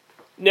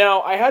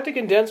 Now, I had to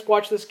condense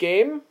watch this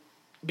game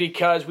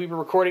because we were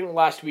recording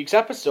last week's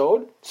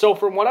episode. So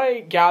from what I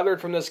gathered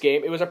from this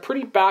game, it was a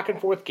pretty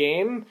back-and-forth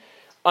game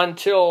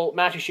until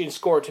Matt Duchene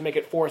scored to make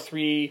it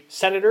 4-3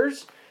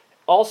 Senators.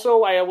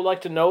 Also, I would like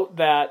to note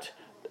that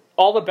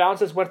all the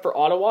bounces went for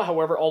Ottawa,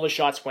 however, all the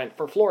shots went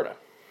for Florida.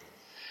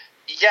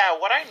 Yeah,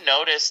 what I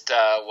noticed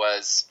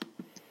was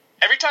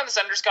every time the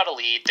Senators got a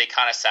lead, they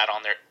kind of sat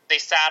on it,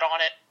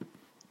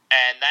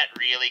 and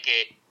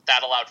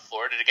that allowed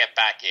Florida to get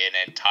back in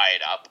and tie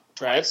it up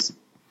twice.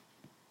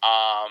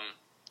 Right.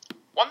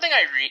 One thing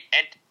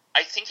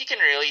I think you can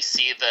really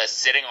see the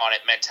sitting on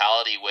it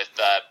mentality with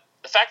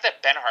the fact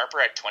that Ben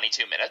Harpur had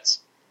 22 minutes.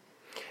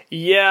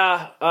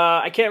 Yeah,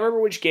 I can't remember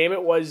which game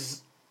it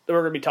was that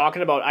we're going to be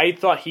talking about. I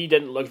thought he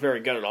didn't look very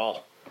good at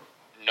all.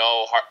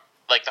 No,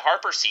 the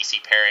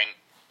Harpur-Ceci pairing,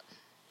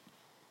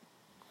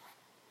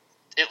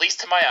 at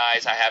least to my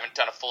eyes, I haven't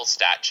done a full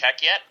stat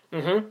check yet,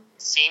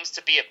 seems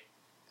to be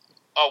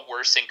a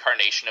worse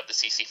incarnation of the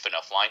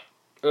Ceci-Phaneuf line.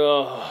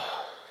 Ugh.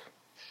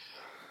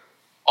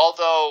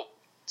 Although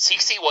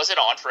Ceci wasn't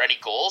on for any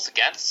goals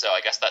against, so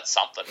I guess that's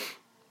something.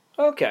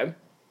 Okay.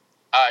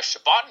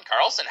 Chabot and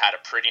Carlson had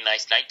a pretty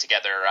nice night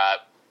together.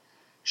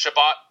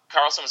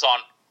 Carlson was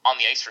on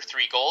the ice for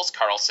 3 goals.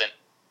 Carlson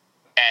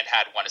and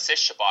had 1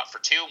 assist. Chabot for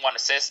 2, 1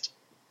 assist.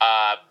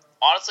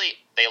 Honestly,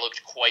 they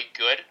looked quite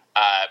good.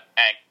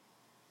 And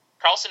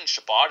Carlson and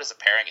Chabot as a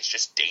pairing is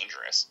just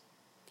dangerous.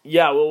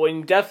 Yeah, well,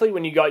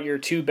 when you got your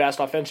 2 best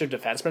offensive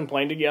defensemen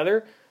playing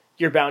together,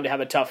 you're bound to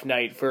have a tough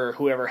night for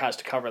whoever has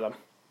to cover them.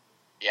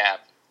 Yeah.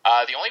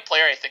 The only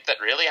player I think that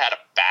really had a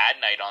bad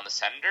night on the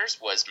Senators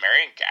was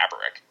Marian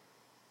Gaborik.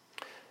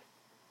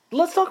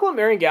 Let's talk about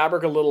Marian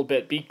Gaborik a little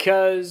bit,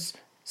 because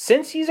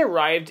since he's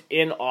arrived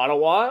in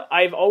Ottawa,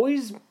 I've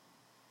always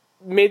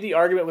made the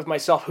argument with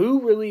myself,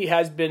 who really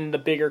has been the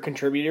bigger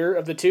contributor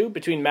of the two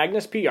between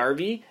Magnus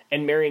PRV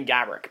and Marian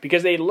Gaborik?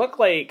 Because they look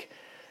like,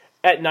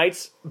 at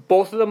nights,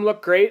 both of them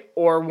look great,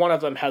 or one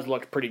of them has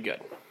looked pretty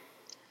good.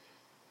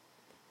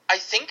 I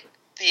think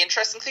the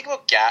interesting thing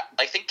about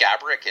I think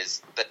Gaborik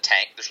is the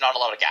tank. There's not a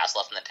lot of gas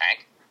left in the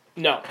tank.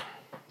 No.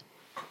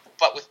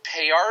 But with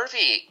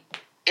PRV,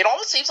 it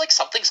almost seems like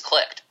something's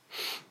clicked.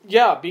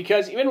 Yeah,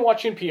 because even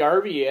watching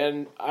PRV,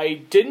 and I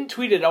didn't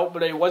tweet it out,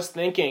 but I was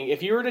thinking,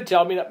 if you were to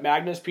tell me that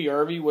Magnus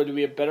PRV would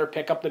be a better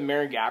pickup than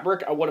Marian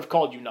Gaborik, I would have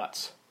called you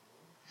nuts.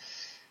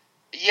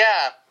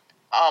 Yeah,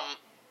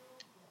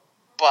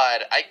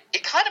 but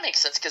it kind of makes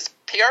sense, because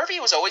PRV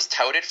was always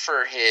touted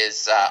for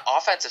his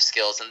offensive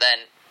skills, and then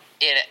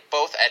in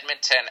both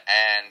Edmonton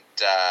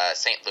and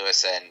St.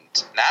 Louis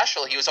and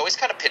Nashville, he was always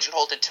kind of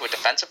pigeonholed into a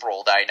defensive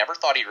role that I never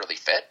thought he'd really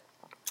fit.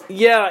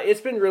 Yeah,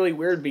 it's been really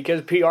weird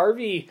because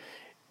PRV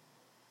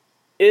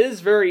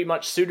is very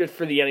much suited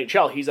for the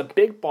NHL. He's a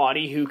big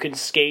body who can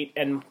skate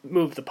and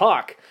move the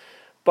puck.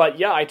 But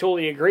yeah, I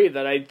totally agree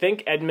that I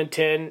think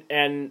Edmonton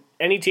and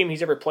any team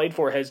he's ever played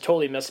for has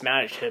totally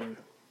mismanaged him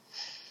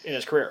in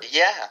his career.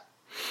 Yeah.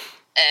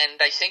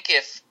 And I think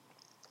if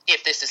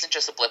this isn't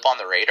just a blip on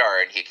the radar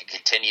and he can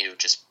continue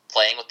just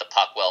playing with the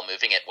puck well,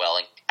 moving it well,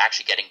 and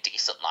actually getting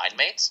decent line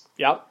mates,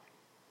 yep.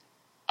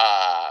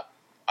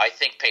 I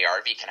think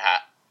PRV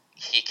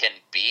can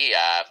be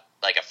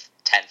like a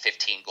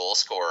 10-15 goal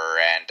scorer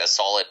and a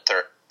solid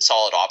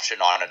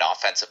option on an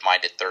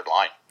offensive-minded third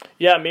line.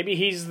 Yeah, maybe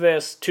he's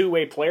this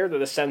two-way player that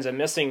the Sens are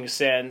missing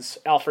since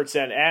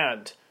Alfredsson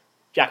and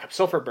Jakob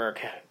Silfverberg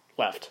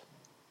left.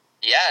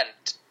 Yeah,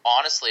 and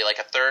honestly, like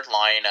a third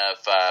line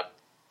of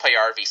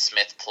PRV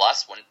Smith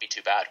plus wouldn't be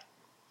too bad.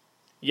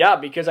 Yeah,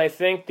 because I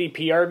think the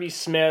PRV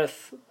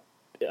Smith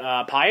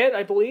Pyatt,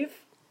 I believe.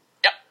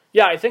 Yep.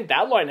 Yeah, I think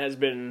that line has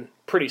been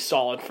pretty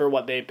solid for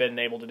what they've been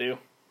able to do.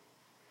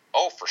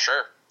 Oh, for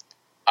sure.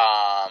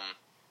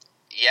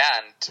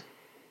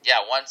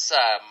 Once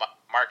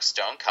Mark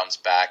Stone comes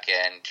back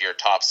and your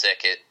top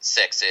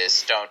six is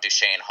Stone,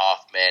 Duchesne,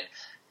 Hoffman,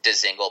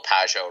 Dzingel,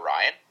 Pajot,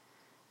 Ryan.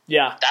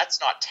 Yeah. That's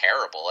not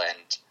terrible,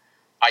 and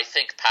I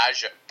think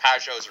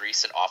Pajot's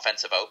recent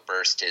offensive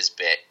outburst is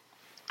big.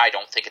 I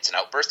don't think it's an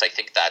outburst. I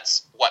think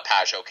that's what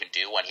Pajot can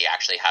do when he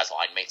actually has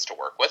line mates to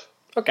work with.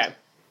 Okay.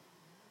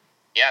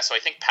 Yeah, so I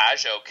think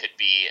Pajot could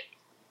be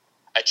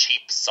a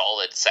cheap,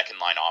 solid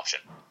second-line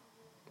option.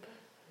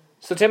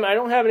 So, Tim, I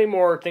don't have any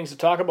more things to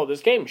talk about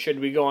this game. Should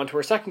we go on to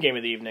our second game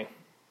of the evening?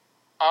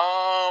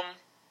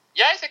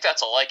 Yeah, I think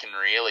that's all I can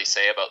really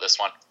say about this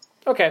one.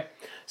 Okay.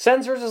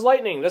 Sens versus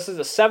Lightning. This is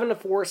a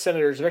 7-4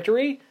 Senators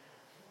victory.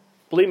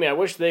 Believe me, I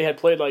wish they had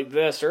played like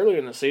this earlier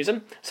in the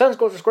season. Sens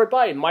goals are scored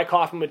by Mike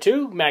Hoffman with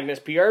 2, Magnus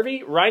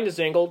PRV, Ryan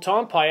Dzingel,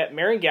 Tom Pyatt,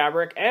 Marian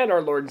Gaborik, and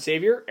our Lord and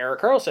Savior, Erik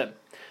Karlsson.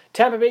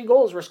 Tampa Bay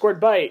goals were scored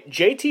by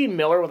JT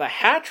Miller with a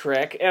hat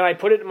trick, and I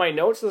put it in my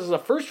notes. This is the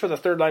first for the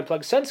Third Line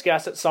Plug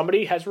Senscast that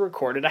somebody has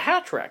recorded a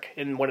hat trick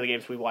in one of the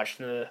games we watched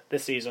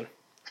this season.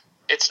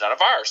 It's none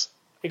of ours.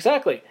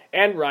 Exactly.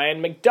 And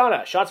Ryan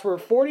McDonough. Shots were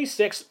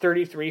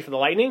 46-33 for the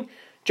Lightning.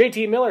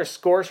 JT Miller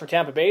scores for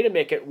Tampa Bay to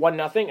make it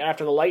 1-0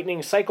 after the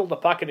Lightning cycled the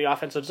puck in the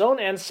offensive zone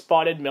and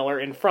spotted Miller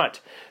in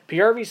front.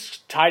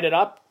 PRV tied it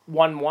up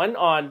 1-1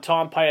 on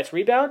Tom Pyatt's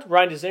rebound.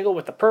 Ryan Dzingel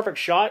with the perfect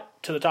shot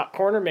to the top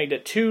corner made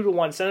it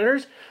 2-1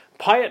 Senators.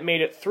 Pyatt made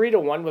it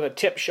 3-1 with a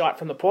tip shot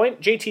from the point.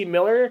 JT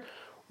Miller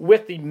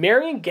with the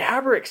Marian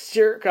Gaborik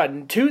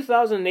circa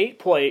 2008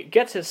 play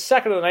gets his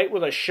second of the night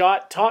with a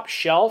shot top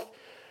shelf.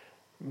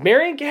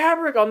 Marian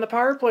Gaborik on the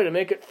power play to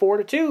make it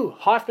 4-2.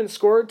 Hoffman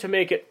scored to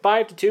make it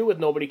 5-2 with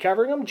nobody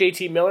covering him.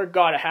 JT Miller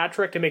got a hat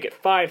trick to make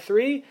it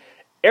 5-3.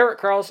 Erik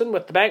Karlsson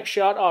with the bank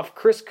shot off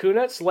Chris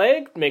Kunitz'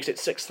 leg makes it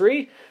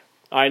 6-3.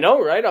 I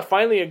know, right?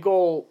 Finally a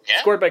goal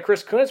scored by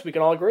Chris Kunitz we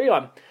can all agree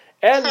on.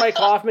 And Mike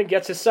Hoffman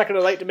gets his second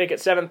of the night to make it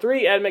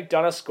 7-3, and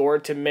McDonough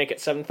scored to make it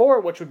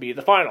 7-4, which would be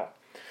the final.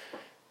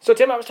 So,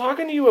 Tim, I was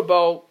talking to you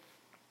about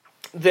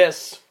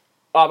this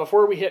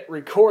before we hit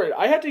record.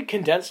 I had to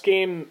condense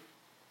game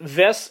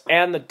this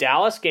and the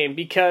Dallas game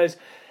because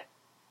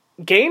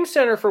Game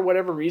Center, for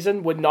whatever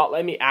reason, would not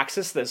let me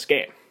access this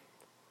game.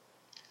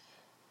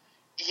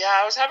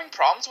 Yeah, I was having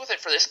problems with it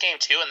for this game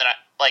too, and then I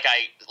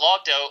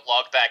logged out,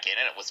 logged back in,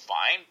 and it was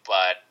fine.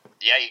 But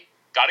yeah, you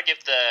got to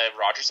give the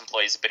Rogers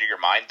employees a bit of your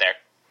mind there.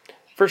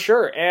 For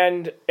sure,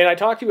 and I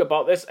talked to you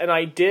about this, and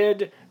I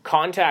did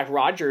contact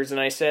Rogers, and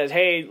I said,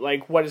 hey,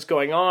 like, what is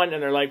going on?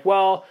 And they're like,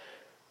 well,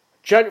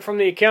 judge from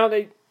the account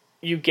that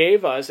you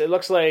gave us, it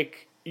looks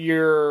like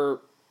your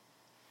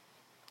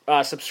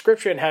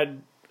subscription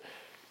had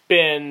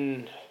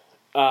been,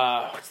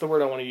 what's the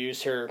word I want to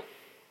use here?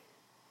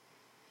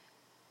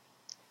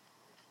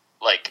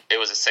 Like, it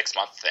was a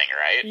 6-month thing,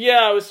 right?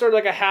 Yeah, it was sort of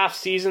like a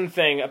half-season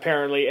thing,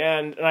 apparently,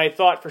 and I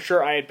thought for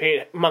sure I had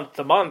paid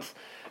month-to-month.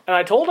 And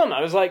I told him,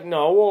 I was like,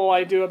 no, well,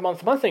 I do a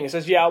month-to-month thing. He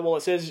says, yeah, well,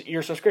 it says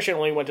your subscription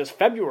only went to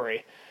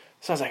February.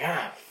 So I was like,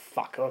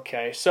 fuck,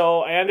 okay.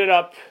 So I ended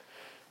up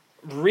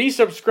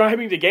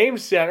resubscribing to Game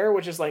Center,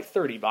 which is like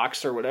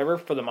 $30 or whatever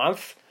for the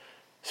month.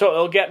 So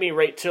it'll get me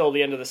right till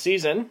the end of the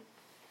season.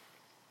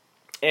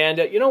 And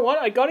you know what?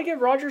 I got to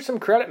give Rogers some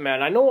credit,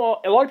 man. I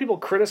know a lot of people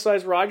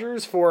criticize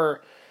Rogers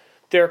for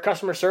their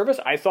customer service.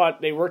 I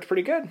thought they worked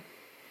pretty good.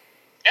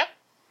 Yeah.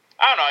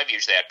 I don't know. I've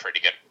usually had pretty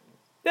good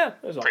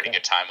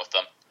time with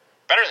them.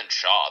 Better than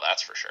Shaw,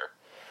 that's for sure.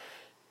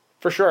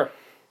 For sure.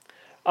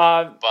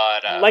 But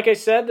like I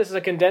said, this is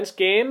a condensed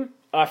game.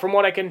 From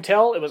what I can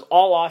tell, it was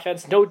all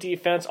offense, no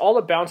defense. All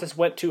the bounces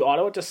went to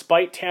Ottawa,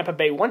 despite Tampa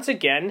Bay once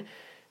again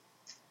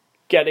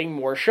getting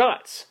more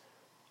shots.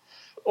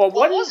 What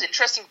was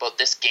interesting about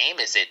this game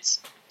is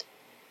it's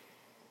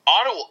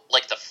Ottawa,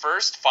 like the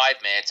first 5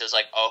 minutes, it was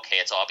like, okay,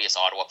 it's obvious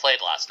Ottawa played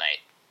last night.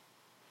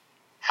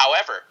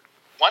 However,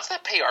 once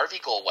that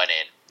PRV goal went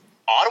in,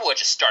 Ottawa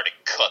just started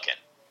cooking.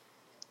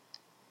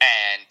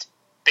 And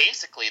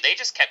basically, they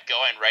just kept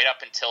going right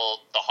up until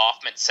the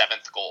Hoffman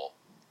 7th goal.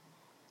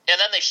 And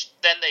then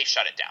they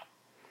shut it down.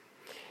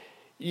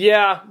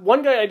 Yeah,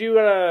 one guy I do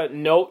gotta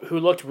note who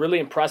looked really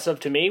impressive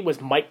to me was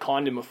Mike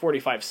Condon with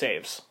 45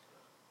 saves.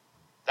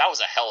 That was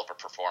a hell of a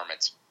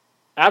performance.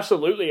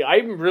 Absolutely.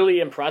 I'm really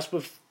impressed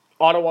with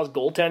Ottawa's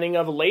goaltending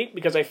of late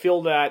because I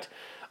feel that,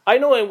 I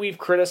know we've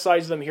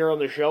criticized them here on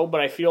the show,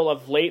 but I feel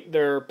of late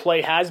their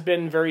play has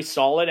been very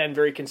solid and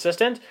very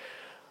consistent.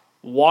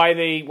 Why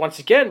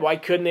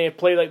couldn't they have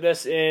played like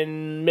this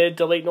in mid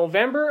to late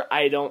November?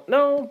 I don't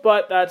know,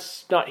 but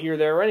that's not here,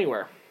 there, or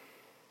anywhere.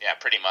 Yeah,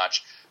 pretty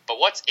much. But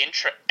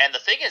and the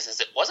thing is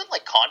it wasn't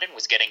like Condon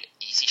was getting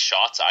easy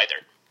shots either.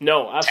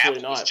 No,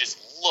 absolutely Tampa not. was just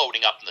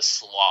loading up in the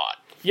slot.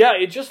 Yeah,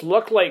 it just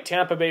looked like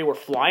Tampa Bay were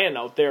flying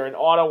out there, and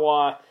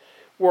Ottawa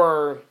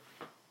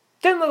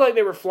didn't look like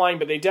they were flying,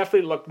 but they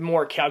definitely looked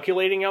more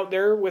calculating out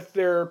there with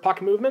their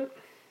puck movement.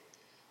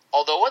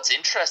 Although what's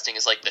interesting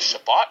is like the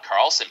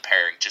Shabbat-Carlson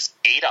pairing just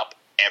ate up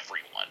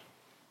everyone.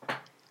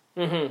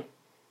 Mm-hmm.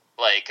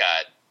 Like,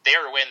 they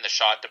were winning the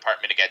shot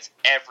department against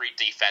every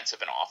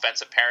defensive and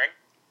offensive pairing.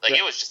 Like,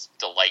 It was just a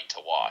delight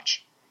to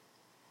watch.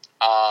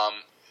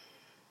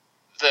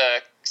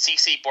 The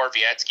CC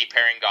Borvietsky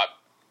pairing got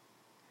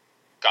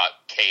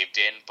caved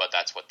in, but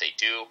that's what they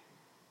do.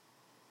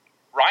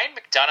 Ryan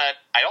McDonough,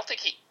 I don't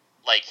think he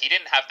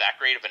didn't have that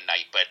great of a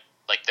night, but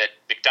like the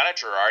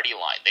McDonough-Girardi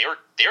line, they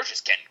were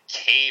just getting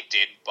caved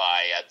in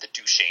by the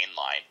Duchesne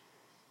line.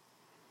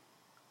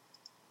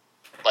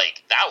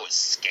 Like, that was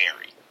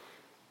scary.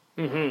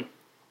 Mm-hmm.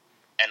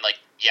 And like,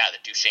 yeah, the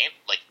Duchesne,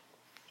 like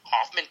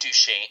Hoffman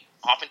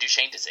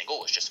Duchesne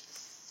DeZingle was just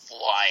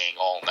flying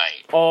all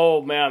night.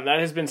 Oh man, that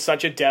has been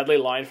such a deadly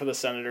line for the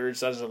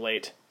Senators as of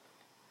late.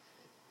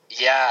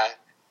 Yeah,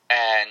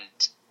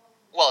 and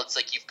well, it's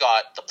like you've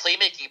got the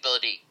playmaking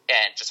ability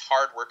and just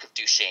hard work of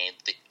Duchesne,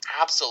 the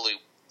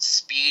absolute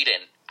speed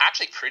and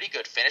actually pretty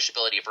good finish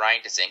ability of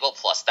Ryan DeZingle,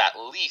 plus that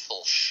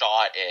lethal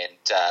shot and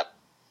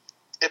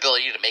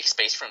ability to make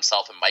space for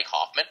himself and Mike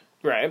Hoffman.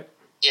 Right.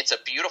 It's a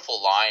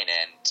beautiful line,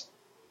 and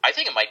I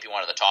think it might be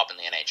one of the top in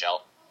the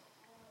NHL.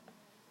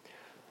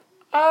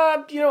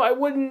 I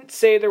wouldn't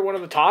say they're one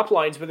of the top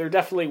lines, but they're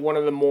definitely one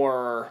of the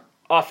more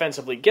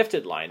offensively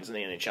gifted lines in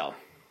the NHL.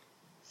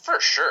 For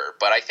sure,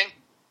 but I think,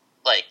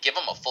 like, give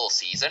them a full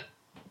season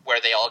where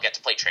they all get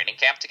to play training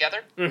camp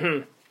together.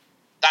 Mm-hmm.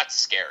 That's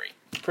scary.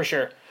 For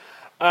sure.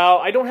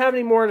 I don't have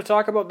any more to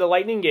talk about the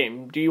Lightning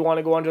game. Do you want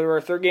to go on to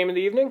our third game of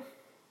the evening?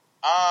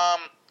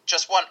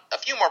 Just a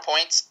few more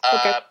points.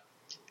 Okay.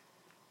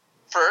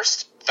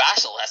 First,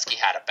 Vasilevsky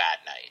had a bad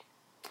night.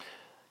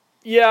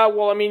 Yeah,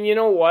 well, I mean, you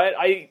know what?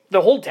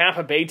 The whole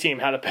Tampa Bay team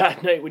had a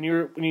bad night when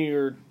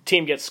your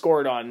team gets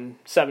scored on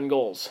 7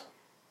 goals.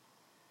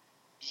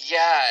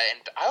 Yeah,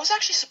 and I was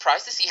actually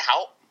surprised to see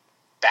how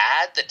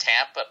bad the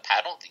Tampa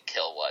penalty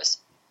kill was.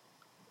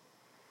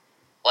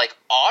 Like,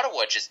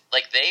 Ottawa just,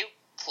 like, they were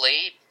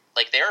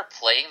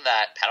playing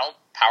that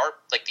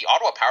the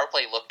Ottawa power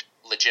play looked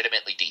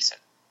legitimately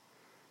decent.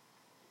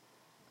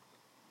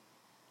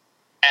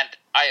 And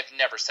I have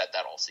never said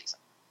that all season.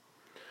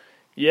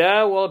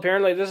 Yeah, well,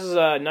 apparently this is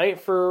a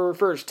night for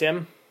first,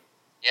 Tim.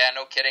 Yeah,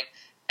 no kidding.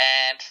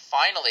 And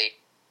finally,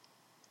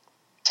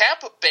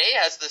 Tampa Bay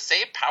has the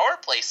same power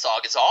play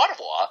song as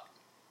Ottawa.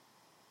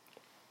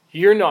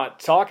 You're not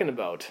talking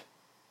about.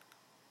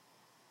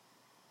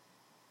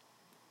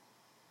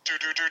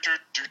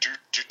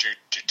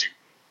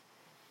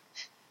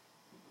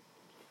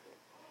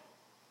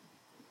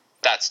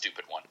 That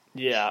stupid one.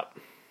 Yeah.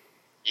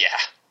 Yeah.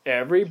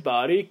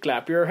 Everybody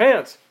clap your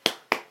hands.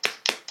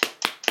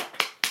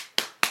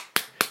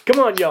 Come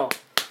on, y'all.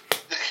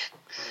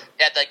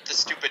 Yeah, like the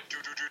stupid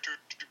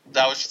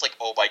that was just like,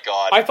 oh my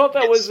god. I thought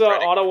that was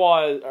spreading.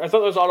 Ottawa. I thought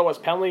that was Ottawa's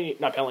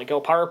not penalty kill,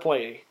 power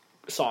play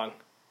song.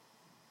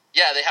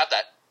 Yeah, they have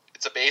that.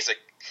 It's amazing.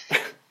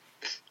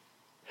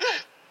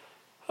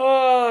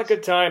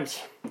 Good times.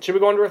 Should we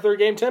go on to our third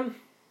game, Tim?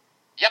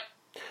 Yep.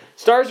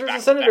 Stars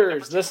versus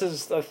Senators. This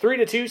is a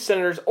 3-2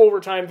 Senators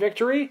overtime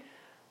victory.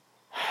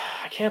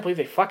 I can't believe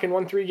they fucking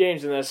won 3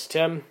 games in this,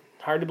 Tim.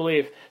 Hard to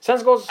believe.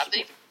 Sens goes. Have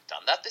they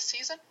done that this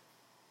season?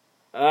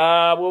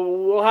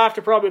 We'll have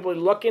to probably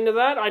look into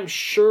that. I'm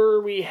sure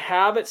we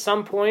have at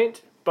some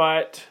point,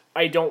 but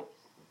I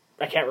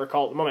can't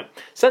recall at the moment.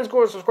 Sens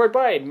goals were scored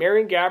by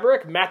Marian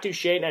Gaborik, Matt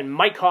Duchesne, and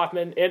Mike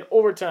Hoffman in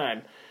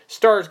overtime.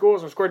 Stars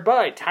goals were scored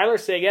by Tyler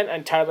Seguin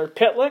and Tyler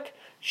Pitlick.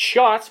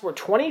 Shots were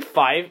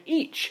 25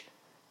 each.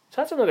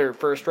 So that's another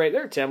first right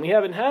there, Tim. We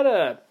haven't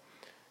had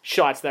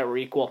shots that were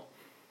equal.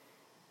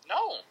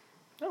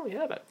 No, we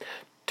haven't.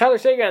 Tyler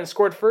Seguin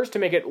scored first to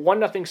make it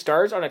 1-0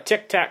 Stars on a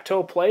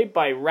tic-tac-toe play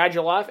by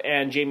Radulov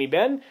and Jamie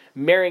Benn.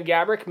 Marian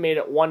Gaborik made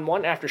it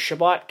 1-1 after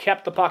Shabbat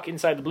kept the puck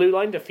inside the blue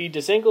line to feed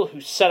DeZingle,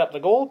 who set up the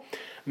goal.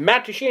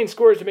 Matt Duchesne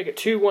scores to make it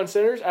 2-1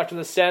 Senators after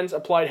the Sens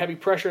applied heavy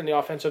pressure in the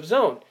offensive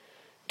zone.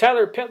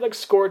 Tyler Pitlick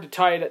scored to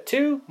tie it at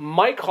 2.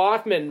 Mike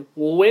Hoffman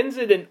wins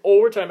it in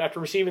overtime after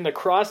receiving the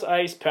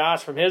cross-ice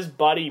pass from his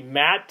buddy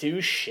Matt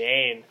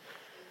Duchesne.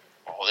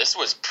 Oh, this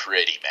was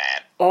pretty,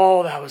 man.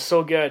 Oh, that was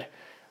so good.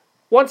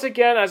 Once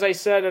again, as I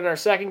said in our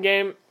second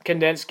game,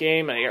 condensed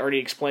game, and I already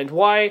explained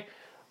why.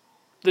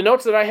 The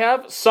notes that I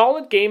have,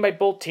 solid game by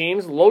both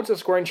teams, loads of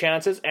scoring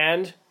chances,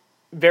 and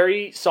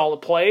very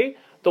solid play.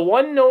 The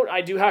one note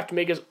I do have to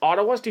make is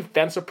Ottawa's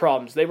defensive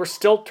problems. They were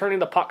still turning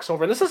the pucks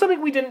over, and this is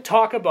something we didn't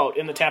talk about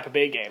in the Tampa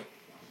Bay game.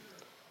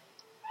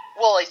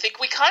 Well, I think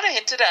we kind of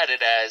hinted at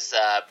it as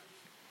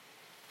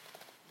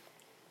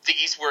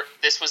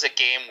this was a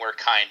game where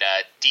kind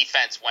of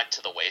defense went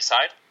to the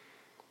wayside.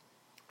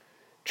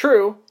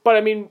 True, but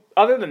I mean,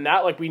 other than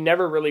that, we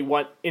never really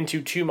went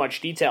into too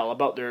much detail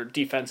about their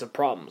defensive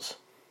problems.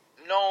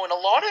 No, and a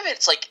lot of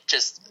it's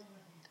just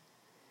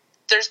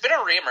there's been a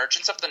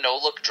reemergence of the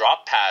no-look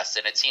drop pass,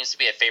 and it seems to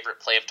be a favorite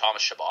play of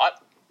Thomas Chabot.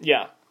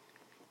 Yeah.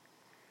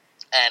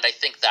 And I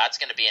think that's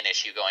going to be an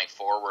issue going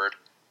forward.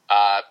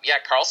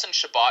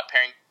 Carlson-Chabot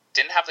pairing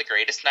didn't have the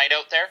greatest night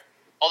out there,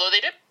 although they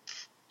did,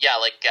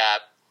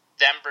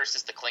 them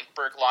versus the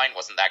Klinkberg line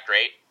wasn't that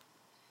great.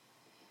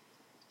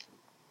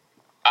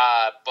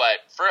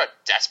 But for a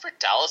desperate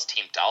Dallas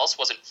team, Dallas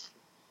was,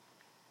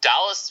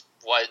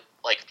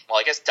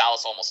 I guess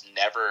Dallas almost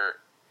never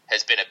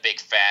has been a big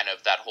fan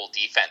of that whole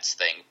defense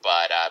thing,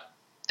 but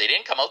they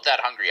didn't come out that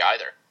hungry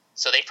either.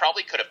 So they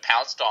probably could have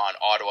pounced on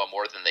Ottawa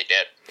more than they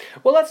did.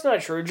 Well, that's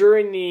not true.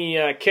 During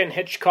the Ken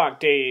Hitchcock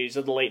days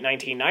of the late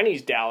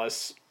 1990s,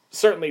 Dallas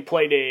certainly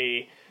played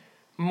a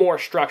more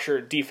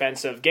structured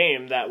defensive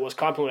game that was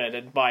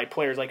complemented by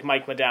players like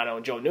Mike Modano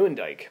and Joe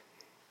Nieuwendyk.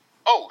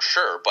 Oh,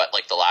 sure, but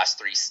like the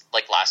last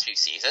few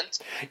seasons?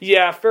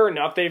 Yeah, fair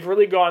enough. They've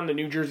really gone the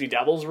New Jersey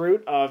Devils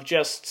route of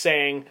just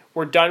saying,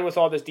 we're done with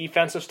all this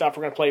defensive stuff,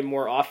 we're going to play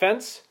more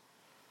offense.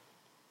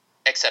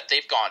 Except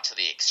they've gone to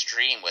the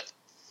extreme with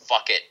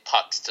fuck it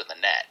pucks to the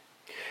net.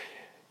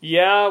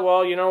 Yeah,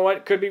 well, you know what?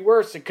 It could be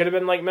worse. It could have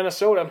been like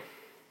Minnesota.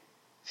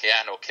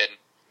 Yeah, no kidding.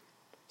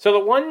 So the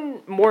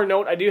one more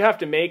note I do have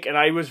to make, and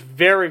I was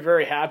very,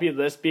 very happy with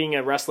this being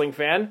a wrestling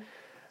fan,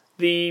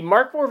 the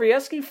Mark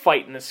Borowiecki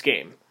fight in this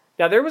game.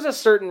 Now, there was a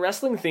certain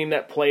wrestling theme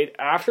that played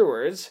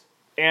afterwards,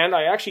 and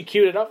I actually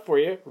queued it up for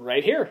you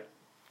right here.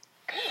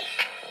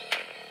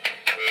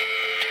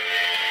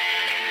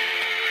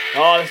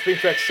 Oh, this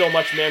brings back so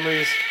much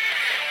memories.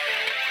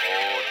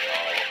 Oh,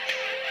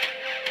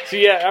 no. So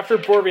yeah, after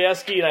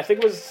Borowiecki, and I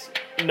think it was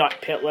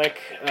not Pitlick,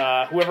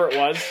 whoever it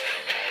was,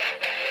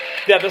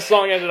 yeah, this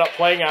song ended up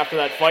playing after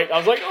that fight. I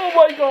was like, oh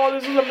my god,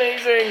 this is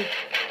amazing.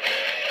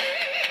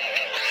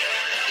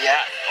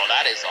 Yeah, well,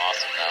 that is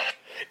awesome,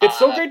 though. It's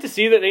so great to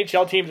see that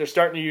NHL teams are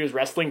starting to use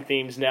wrestling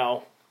themes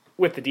now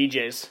with the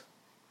DJs.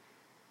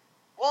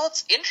 Well,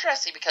 it's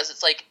interesting because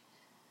it's like,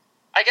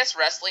 I guess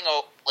wrestling,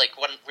 like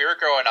when we were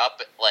growing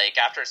up, like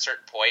after a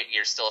certain point,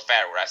 you're still a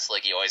fan of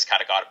wrestling, you always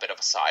kind of got a bit of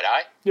a side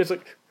eye. It's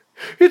like,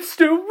 it's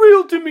still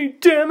real to me,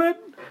 damn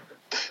it.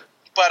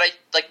 But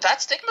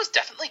that stigma's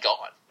definitely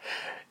gone.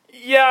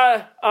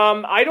 Yeah,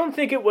 I don't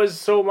think it was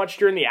so much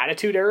during the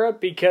Attitude Era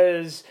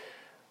because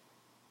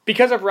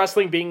of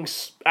wrestling being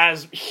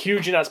as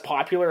huge and as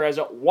popular as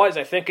it was.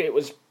 I think it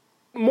was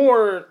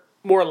more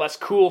or less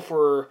cool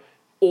for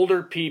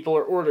older people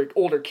or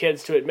older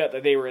kids to admit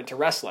that they were into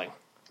wrestling.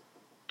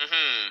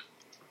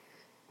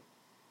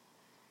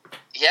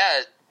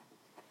 Yeah,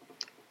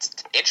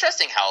 it's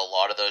interesting how a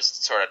lot of those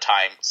sort of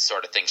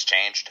things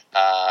changed.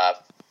 Yeah,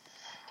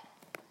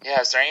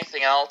 is there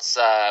anything else?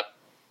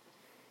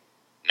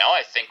 No,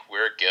 I think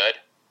we're good.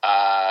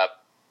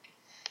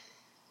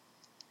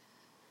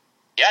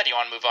 Yeah, do you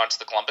want to move on to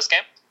the Columbus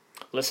game?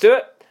 Let's do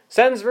it.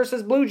 Sens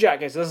versus Blue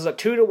Jackets. This is a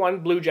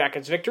 2-1 Blue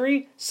Jackets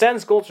victory.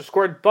 Sens goals are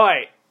scored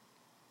by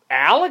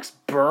Alex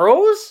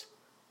Burrows?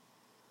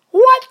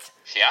 What?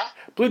 Yeah.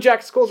 Blue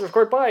Jackets goals were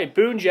scored by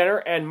Boone Jenner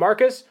and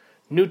Marcus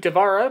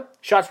Nutavara.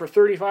 Shots were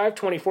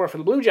 35-24 for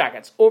the Blue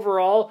Jackets.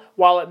 Overall,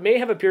 while it may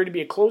have appeared to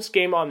be a close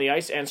game on the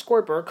ice and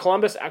scoreboard,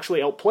 Columbus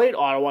actually outplayed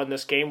Ottawa in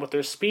this game with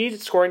their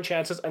speed, scoring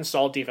chances, and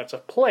solid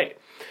defensive play.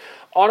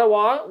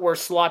 Ottawa were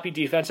sloppy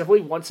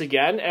defensively once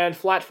again and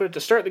flat-footed to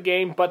start the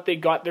game, but they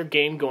got their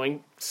game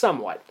going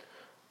somewhat.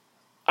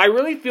 I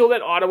really feel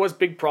that Ottawa's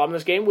big problem in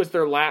this game was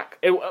their lack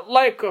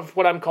of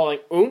what I'm calling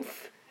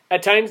oomph.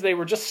 At times, they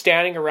were just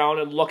standing around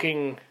and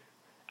looking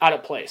out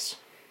of place.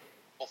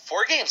 Well,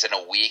 4 games in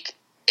a week,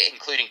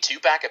 including 2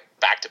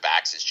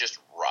 back-to-backs, is just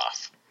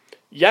rough.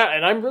 Yeah,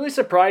 and I'm really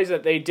surprised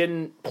that they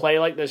didn't play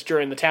like this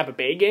during the Tampa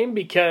Bay game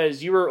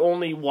because you were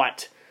only,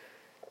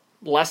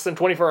 less than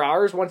 24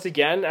 hours once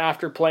again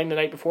after playing the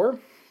night before?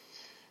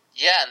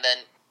 Yeah, and then,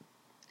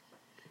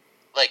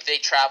 they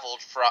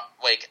traveled from,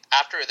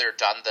 after they're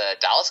done the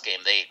Dallas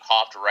game, they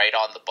hopped right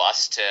on the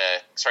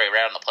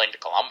plane to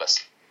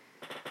Columbus.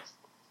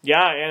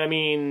 Yeah, and I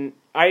mean,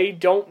 I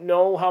don't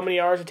know how many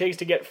hours it takes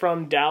to get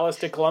from Dallas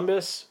to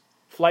Columbus,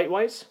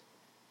 flight-wise.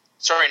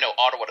 Sorry, no,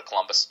 Ottawa to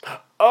Columbus.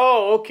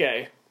 Oh,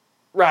 okay.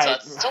 Right. So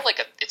it's still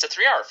it's a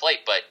 3-hour flight,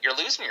 but you're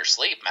losing your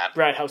sleep, man.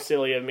 Right, how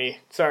silly of me.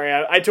 Sorry,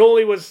 I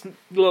totally was a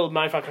little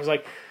mindfucked. I was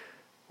like,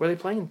 were they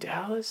playing in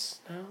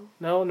Dallas?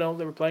 No,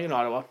 they were playing in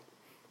Ottawa.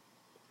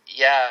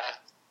 Yeah.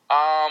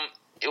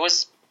 It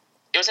was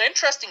an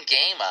interesting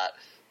game.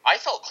 I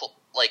felt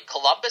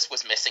Columbus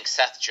was missing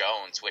Seth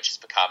Jones, which has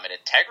become an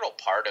integral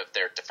part of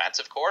their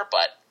defensive core,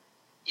 but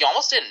you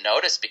almost didn't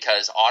notice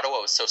because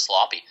Ottawa was so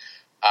sloppy.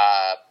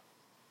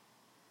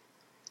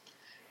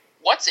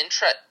 One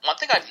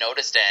thing I've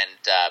noticed,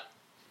 and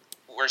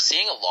we're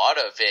seeing a lot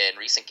of in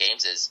recent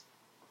games, is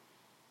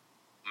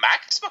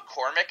Max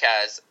McCormick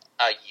as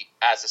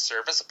a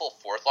serviceable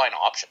fourth-line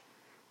option.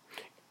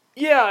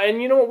 Yeah,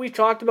 and you know what we've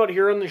talked about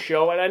here on the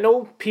show, and I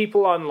know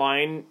people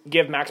online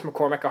give Max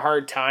McCormick a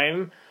hard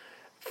time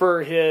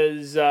for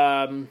his,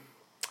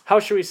 how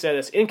should we say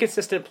this,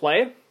 inconsistent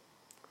play.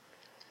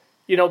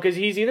 You know, because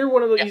he's either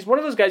he's one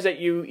of those guys that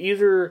you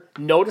either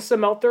notice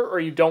him out there or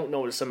you don't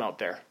notice him out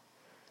there.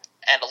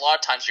 And a lot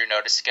of times you're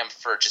noticing him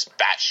for just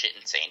batshit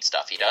insane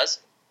stuff he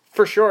does.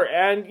 For sure.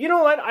 And you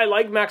know what? I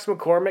like Max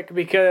McCormick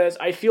because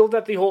I feel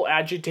that the whole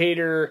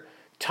agitator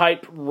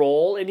type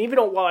role, and even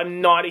while I'm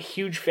not a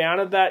huge fan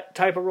of that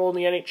type of role in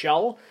the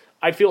NHL,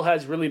 I feel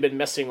has really been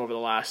missing over the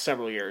last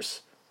several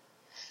years.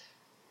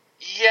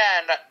 Yeah,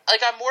 and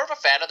I'm more of a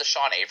fan of the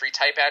Sean Avery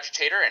type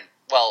agitator, and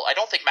well, I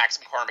don't think Max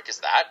McCormick is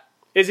that.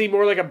 Is he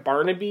more like a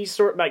Barnaby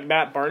sort, like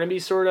Matt Barnaby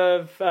sort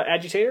of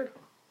agitator?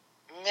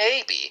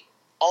 Maybe.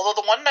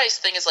 Although the one nice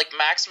thing is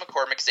Max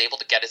McCormick is able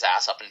to get his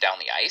ass up and down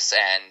the ice,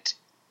 and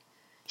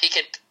he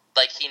can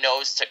he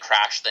knows to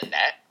crash the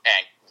net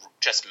and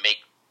just make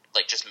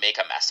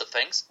a mess of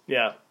things.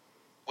 Yeah.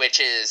 Which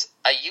is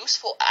a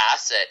useful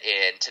asset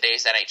in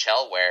today's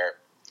NHL, where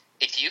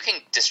if you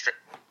can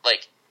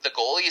the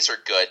goalies are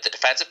good, the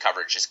defensive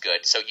coverage is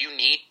good, so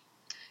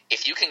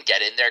if you can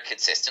get in there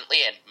consistently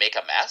and make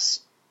a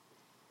mess,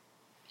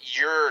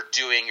 you're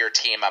doing your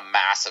team a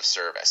massive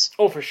service.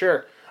 Oh, for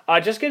sure.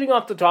 Just getting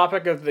off the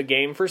topic of the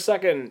game for a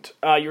second,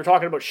 you were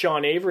talking about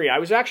Sean Avery. I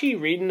was actually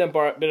reading a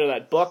bit of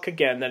that book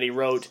again that he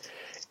wrote,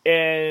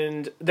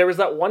 and there was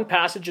that one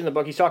passage in the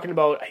book he's talking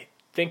about, I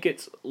think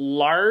it's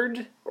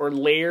Laird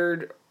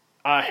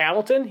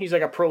Hamilton. He's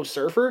like a pro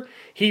surfer.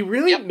 He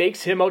really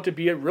makes him out to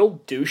be a real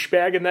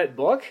douchebag in that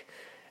book.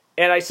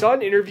 And I saw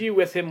an interview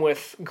with him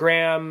with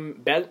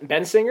Graham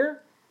Bensinger,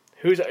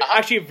 who's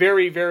actually a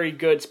very, very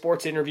good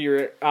sports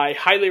interviewer. I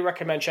highly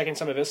recommend checking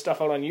some of his stuff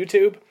out on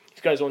YouTube.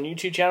 He's got his own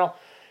YouTube channel.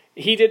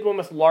 He did one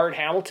with Laird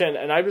Hamilton,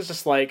 and I was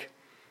just like,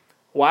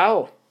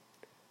 wow.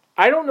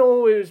 I don't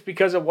know if it was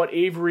because of what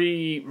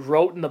Avery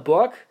wrote in the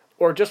book,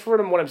 or just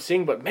from what I'm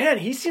seeing, but man,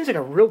 he seems like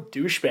a real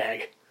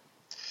douchebag.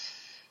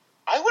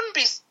 I wouldn't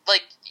be, I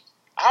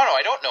don't know,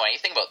 I don't know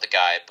anything about the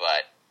guy,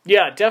 but...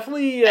 Yeah,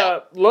 definitely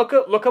look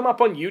him up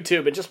on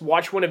YouTube and just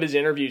watch one of his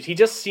interviews. He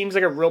just seems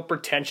like a real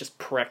pretentious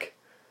prick.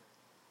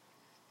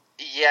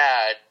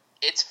 Yeah,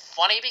 it's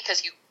funny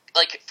because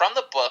from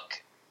the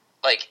book,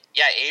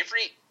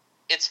 Avery,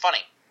 it's funny.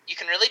 You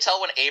can really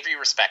tell when Avery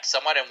respects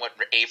someone and when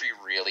Avery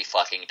really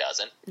fucking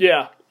doesn't.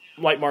 Yeah,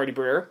 like Marty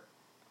Brodeur.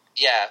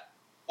 Yeah.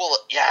 Well,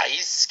 yeah,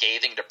 he's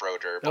scathing to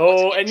Brodeur.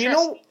 Oh, and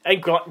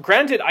and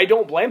granted, I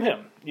don't blame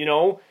him. We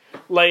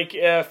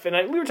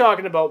were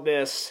talking about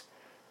this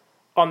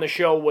on the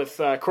show with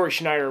Corey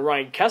Schneider and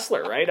Ryan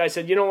Kessler, right? I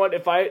said, you know what,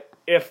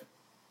 if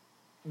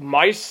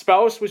my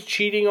spouse was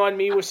cheating on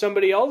me with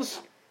somebody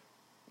else,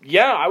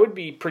 yeah, I would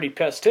be pretty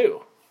pissed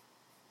too.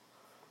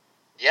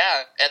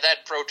 Yeah, and then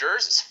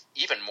Brodeur's is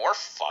even more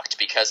fucked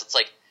because it's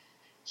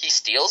he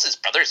steals his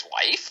brother's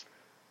wife?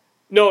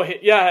 No,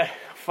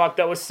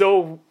 that was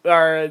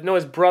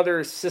his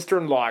brother's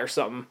sister-in-law or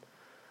something.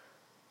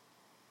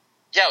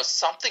 Yeah, it was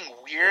something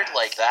weird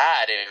like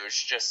that. It was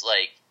just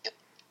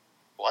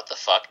what the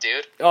fuck,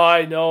 dude? Oh,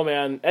 I know,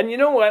 man. And you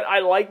know what? I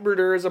like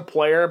Brodeur as a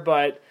player,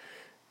 but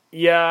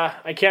yeah,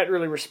 I can't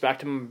really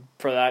respect him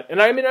for that.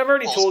 And I mean, I've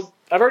already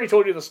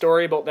told you the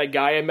story about that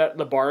guy I met in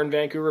the bar in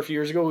Vancouver a few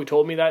years ago who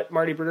told me that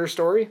Marty Brodeur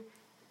story.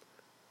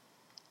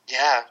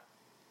 Yeah,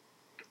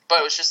 but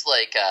it was just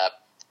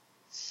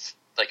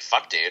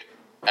fuck, dude.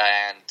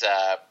 And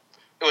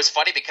it was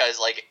funny because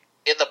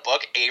in the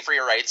book, Avery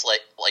writes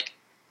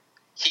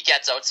he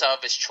gets out some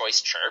of his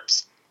choice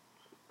chirps.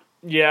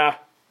 Yeah,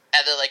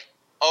 and they're like,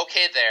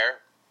 okay, there,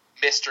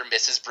 Mr. and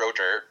Mrs.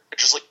 Brodeur.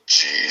 Just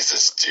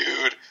Jesus,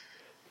 dude.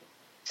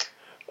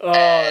 Oh,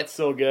 that's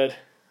so good.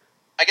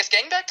 I guess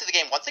getting back to the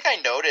game, one thing I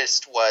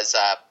noticed was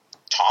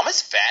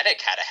Thomas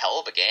Vanek had a hell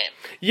of a game.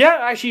 Yeah,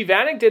 actually,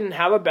 Vanek didn't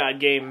have a bad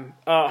game.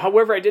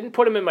 However, I didn't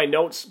put him in my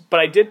notes, but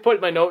I did put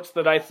in my notes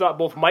that I thought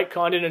both Mike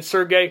Condon and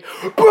Sergei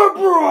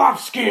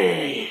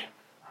Bobrovsky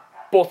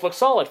both looked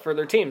solid for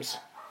their teams.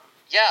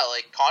 Yeah,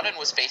 Condon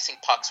was facing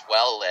pucks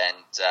well, and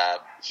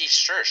he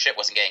sure as shit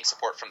wasn't getting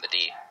support from the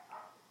D.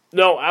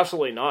 No,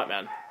 absolutely not,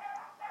 man.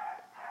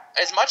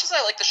 As much as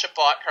I like the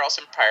Shabbat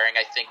Carlson pairing,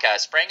 I think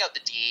spraying out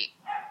the D,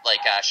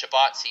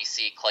 Shabbat,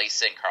 CC,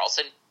 Clayson,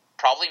 Carlson,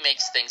 probably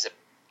makes things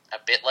a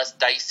bit less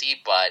dicey,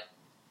 but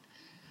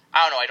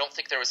I don't know, I don't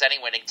think there was any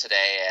winning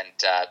today, and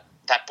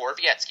that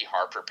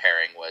Borowiecki-Harper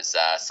pairing was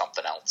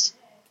something else.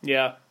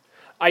 Yeah.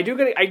 I do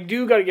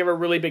got to give a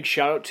really big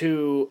shout out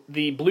to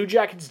the Blue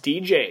Jackets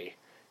DJ,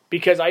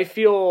 because I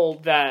feel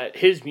that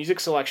his music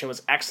selection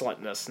was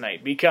excellent this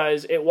night,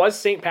 because it was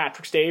St.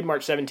 Patrick's Day,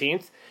 March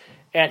 17th,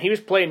 and he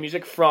was playing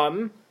music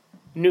from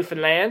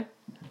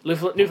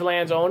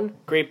Newfoundland's own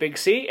Great Big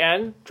Sea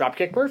and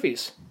Dropkick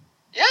Murphys.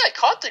 Yeah, I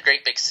caught the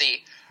Great Big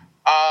Sea.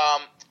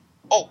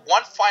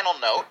 One final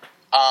note.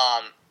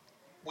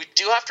 We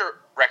do have to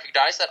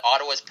recognize that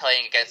Ottawa is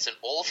playing against an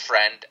old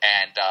friend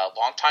and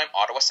longtime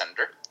Ottawa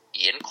Senator,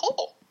 Ian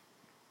Cole.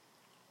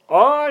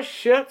 Oh,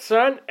 shit,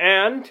 son.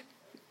 And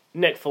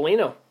Nick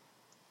Foligno.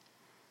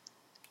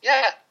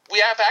 Yeah, we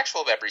have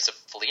actual memories of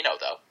Foligno,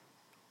 though.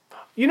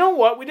 You know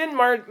what? We didn't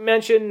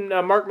mention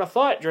Mark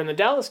Mathot during the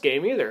Dallas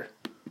game either.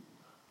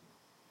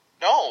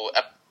 No,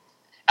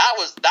 that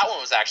one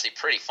was actually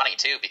pretty funny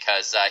too,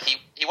 because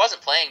he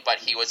wasn't playing, but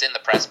he was in the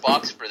press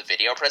box for the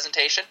video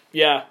presentation.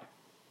 Yeah,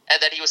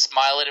 and then he was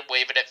smiling and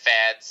waving at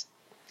fans.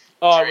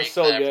 Oh, it was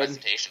so good.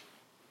 Presentation.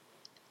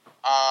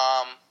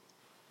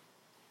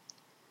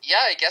 Yeah,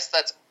 I guess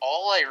that's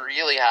all I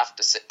really have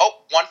to say.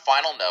 Oh, one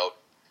final note.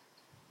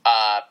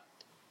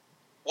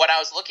 when I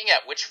was looking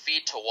at which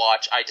feed to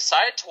watch, I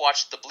decided to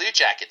watch the Blue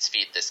Jackets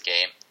feed this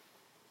game,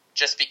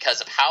 just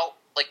because of how,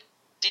 like,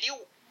 did you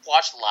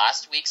watch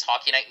last week's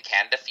Hockey Night in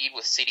Canada feed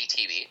with City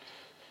TV?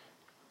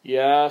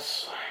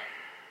 Yes.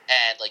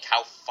 And, like,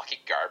 how fucking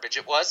garbage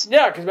it was?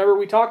 Yeah, because remember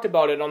we talked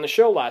about it on the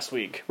show last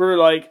week. We were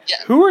like,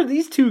 Yeah. who are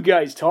these two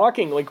guys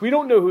talking? Like, we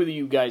don't know who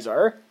you guys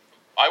are.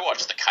 I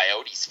watched the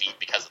Coyotes feed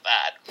because of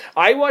that.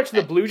 I watched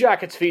the Blue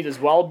Jackets feed as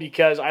well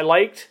because I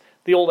liked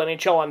the old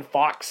NHL on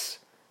Fox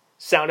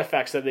sound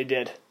effects that they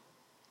did.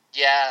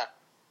 Yeah.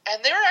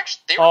 And they were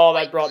actually, Oh,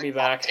 quite that brought good me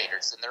back.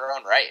 commentators in their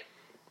own right.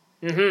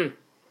 Mm-hmm.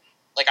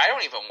 Like, I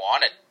don't even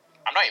want it.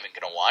 I'm not even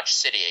going to watch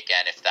City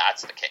again if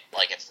that's the case.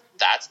 Like, if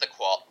that's the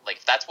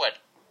if that's what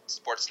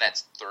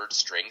Sportsnet's third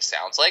string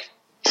sounds like,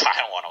 I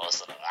don't want to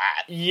listen to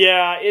that.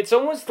 Yeah, it's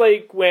almost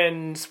like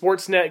when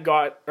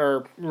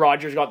Sportsnet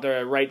Rogers got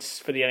the rights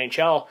for the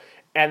NHL,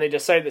 and they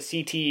decided that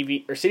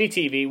CTV or City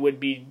TV would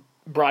be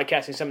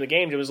broadcasting some of the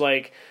games. It was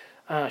like,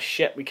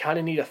 shit, we kind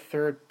of need a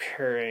third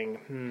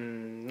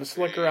pairing. Let's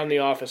look around the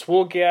office.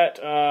 We'll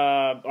get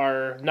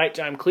our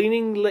nighttime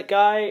cleaning lit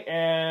guy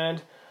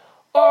and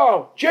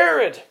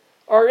Jared,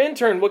 our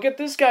intern. We'll get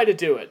this guy to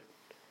do it.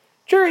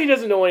 Sure, he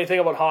doesn't know anything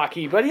about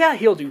hockey, but yeah,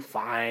 he'll do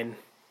fine.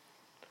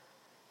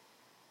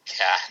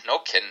 Yeah, no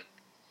kidding.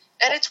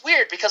 And it's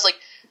weird because, like,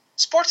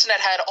 Sportsnet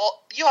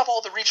you have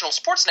all the regional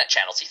Sportsnet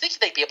channels. You think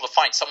they'd be able to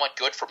find someone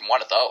good from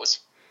one of those.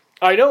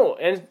 I know,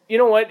 and you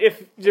know what?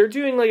 If they're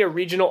doing like a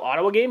regional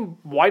Ottawa game,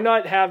 why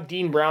not have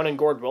Dean Brown and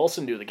Gord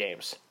Wilson do the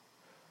games?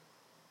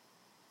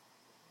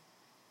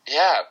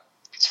 Yeah,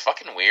 it's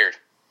fucking weird.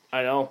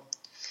 I know.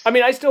 I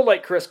mean, I still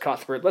like Chris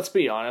Cuthbert. Let's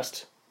be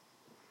honest.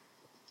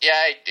 Yeah,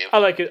 I do. I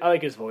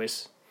like his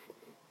voice.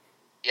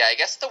 Yeah, I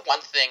guess the one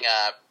thing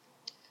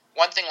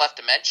left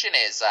to mention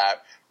is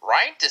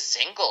Ryan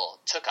DeSingle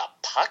took a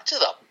puck to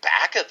the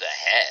back of the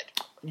head.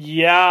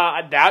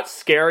 Yeah, that's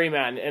scary,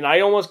 man. And I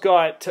almost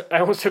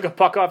took a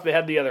puck off the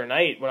head the other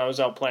night when I was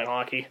out playing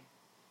hockey.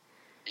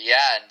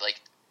 Yeah, and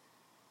like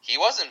he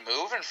wasn't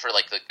moving for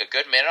like a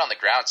good minute on the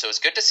ground, so it's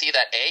good to see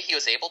that A, he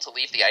was able to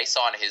leave the ice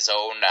on his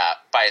own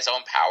by his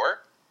own power,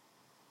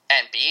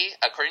 and B,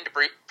 according to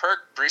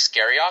Bruce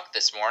Garriock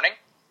this morning,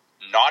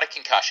 not a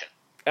concussion.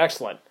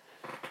 Excellent.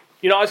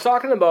 You know, I was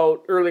talking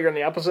about, earlier in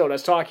the episode,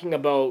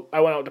 I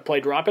went out to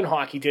play drop-in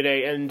hockey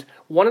today, and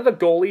one of the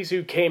goalies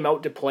who came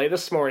out to play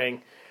this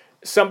morning,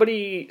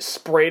 somebody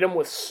sprayed him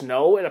with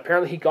snow, and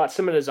apparently he got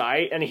some in his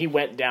eye, and he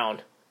went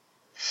down.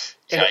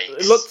 And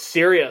it looked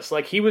serious.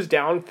 Like, he was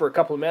down for a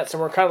couple of minutes, and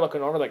we're kind of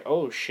looking over like,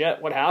 oh,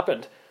 shit, what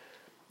happened?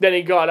 Then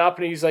he got up,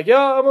 and he's like,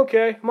 yeah, I'm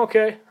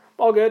okay,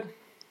 all good.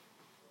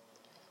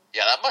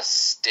 Yeah, that must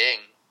sting.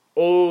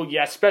 Oh,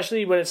 yeah,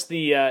 especially when it's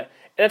and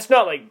it's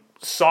not, like,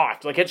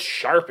 soft. Like, it's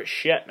sharp as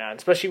shit, man.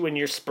 Especially when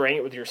you're spraying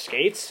it with your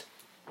skates.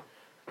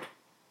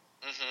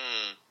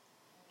 Mm-hmm.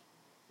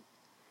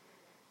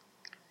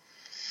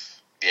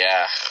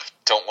 Yeah,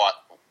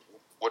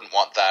 wouldn't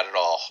want that at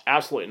all.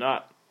 Absolutely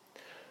not.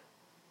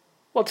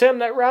 Well, Tim,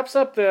 that wraps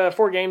up the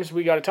 4 games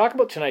we got to talk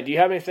about tonight. Do you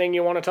have anything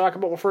you want to talk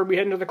about before we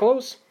head into the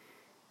close?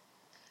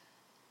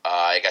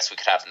 I guess we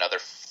could have another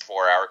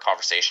 4-hour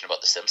conversation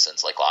about The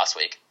Simpsons like last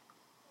week.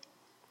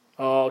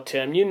 Oh,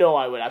 Tim, you know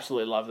I would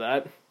absolutely love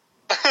that.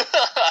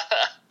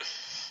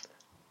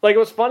 Like, it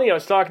was funny, I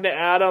was talking to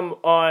Adam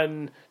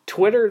on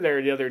Twitter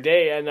there the other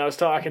day, and I was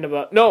talking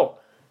about... No,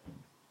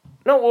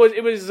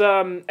 it was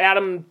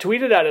Adam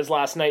tweeted at us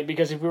last night,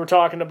 because we were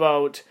talking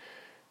about...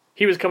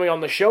 He was coming on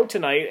the show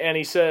tonight, and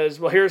he says,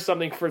 well, here's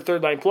something for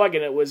Third Line Plug,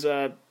 and it was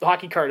a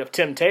hockey card of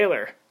Tim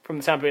Taylor from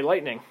the Tampa Bay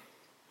Lightning.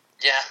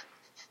 Yeah.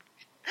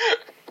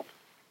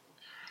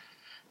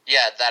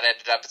 Yeah, that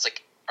ended up... It's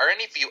like, are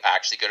any of you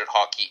actually good at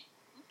hockey?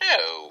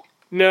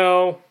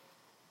 No.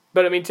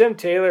 But, I mean, Tim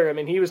Taylor,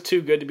 he was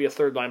too good to be a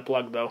third-line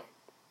plug, though.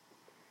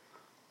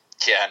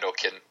 Yeah, no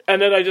kidding.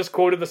 And then I just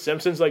quoted The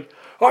Simpsons, like,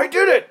 I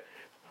did it!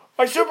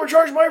 I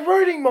supercharged my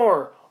writing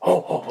more!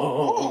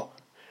 Oh,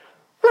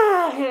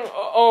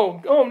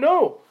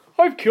 no!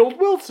 I've killed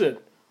Wilson!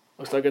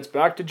 Looks like it's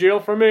back to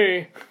jail for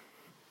me.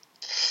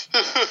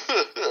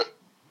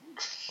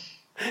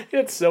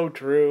 It's so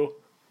true.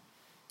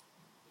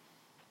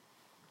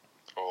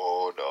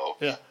 Oh, no.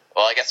 Yeah.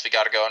 Well, I guess we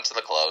gotta go into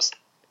the close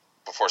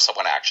before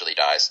someone actually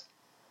dies.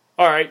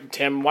 Alright,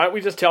 Tim, why don't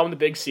we just tell them the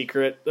big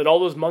secret, that all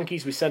those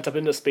monkeys we sent up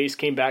into space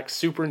came back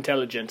super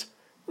intelligent?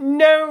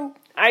 No,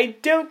 I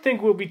don't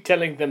think we'll be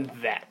telling them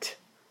that.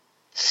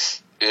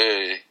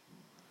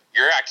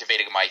 You're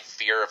activating my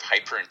fear of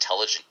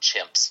hyper-intelligent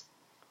chimps.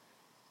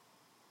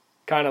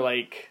 Kind of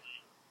like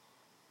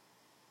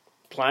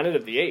Planet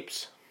of the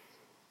Apes.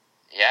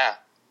 Yeah.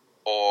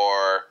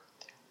 Or...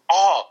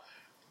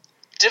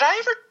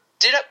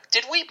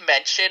 Did we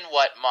mention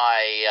what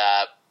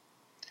my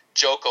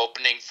joke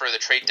opening for the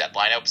trade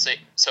deadline episode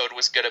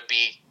was going to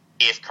be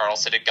if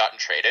Karlsson had gotten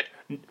traded?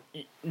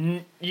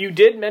 You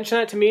did mention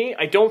that to me.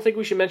 I don't think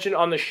we should mention it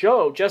on the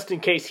show, just in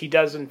case he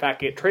does in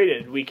fact get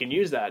traded. We can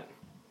use that.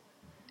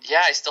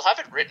 Yeah, I still have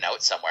it written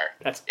out somewhere.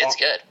 It's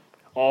good.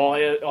 Oh,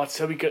 it's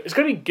going to be good. It's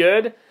going to be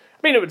good.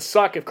 mean, it would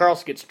suck if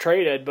Carlson gets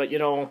traded, but,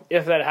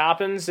 if that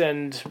happens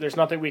and there's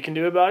nothing we can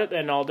do about it,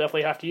 then I'll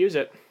definitely have to use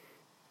it.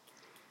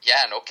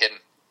 Yeah, no kidding.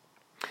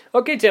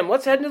 Okay, Tim,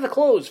 let's head into the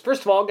close.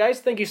 First of all,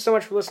 guys, thank you so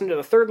much for listening to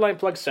the Third Line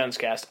Plug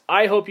Sensecast.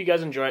 I hope you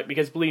guys enjoy it,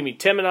 because believe me,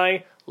 Tim and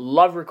I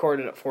love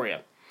recording it for you.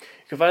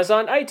 You can find us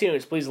on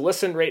iTunes. Please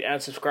listen, rate,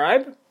 and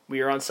subscribe.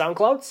 We are on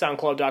SoundCloud,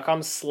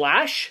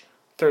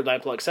 soundcloud.com/Third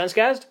Line Plug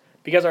Sensecast.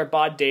 Because our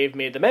bod Dave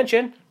made the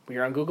mention, we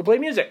are on Google Play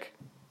Music.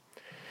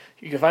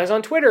 You can find us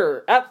on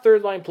Twitter.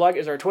 @ThirdLinePlug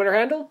is our Twitter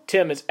handle.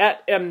 Tim is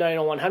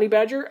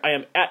 @M901HoneyBadger. I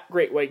am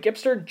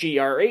 @GreatWhiteGipster,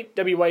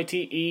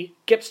 GR8WYTE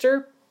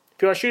Gipster.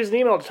 If you want to shoot us an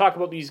email to talk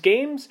about these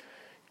games,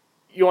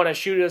 you want to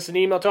shoot us an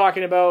email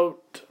talking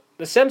about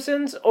The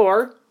Simpsons,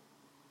 or...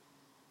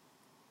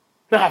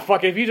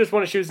 if you just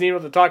want to shoot us an email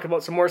to talk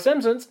about some more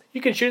Simpsons,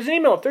 you can shoot us an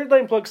email at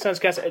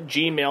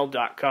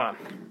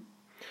thirdlineplugSensecast@gmail.com.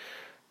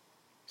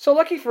 So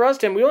lucky for us,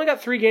 Tim, we only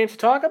got 3 games to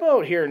talk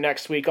about here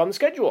next week on the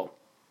schedule.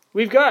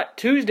 We've got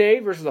Tuesday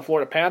versus the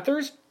Florida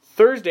Panthers,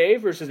 Thursday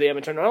versus the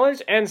Edmonton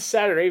Oilers, and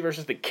Saturday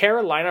versus the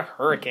Carolina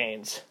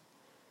Hurricanes.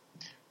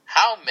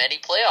 How many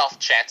playoff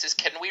chances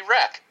can we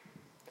wreck?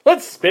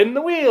 Let's spin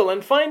the wheel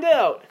and find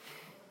out.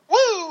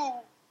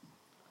 Woo!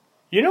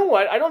 You know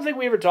what? I don't think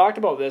we ever talked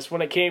about this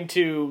when it came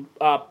to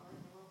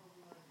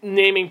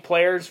naming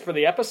players for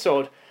the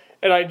episode.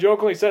 And I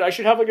jokingly said I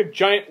should have like a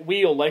giant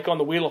wheel like on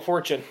the Wheel of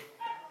Fortune.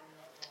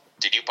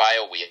 Did you buy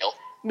a wheel?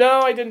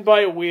 No, I didn't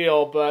buy a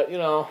wheel, but,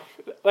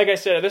 like I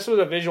said, if this was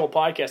a visual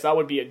podcast, that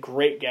would be a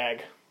great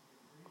gag.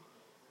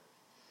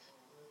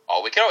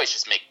 Oh, we could always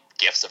just make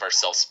gifs of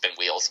ourselves spin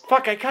wheels.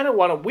 Fuck, I kind of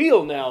want a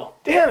wheel now.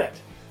 Damn it.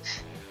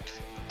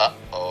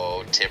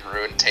 Uh-oh, Tim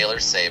ruined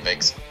Taylor's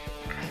savings.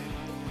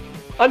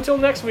 Until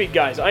next week,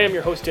 guys, I am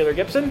your host, Taylor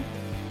Gibson.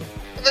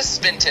 And this has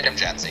been Tim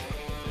Jensen.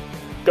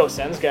 Go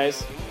Sens,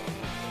 guys.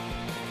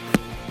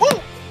 Woo!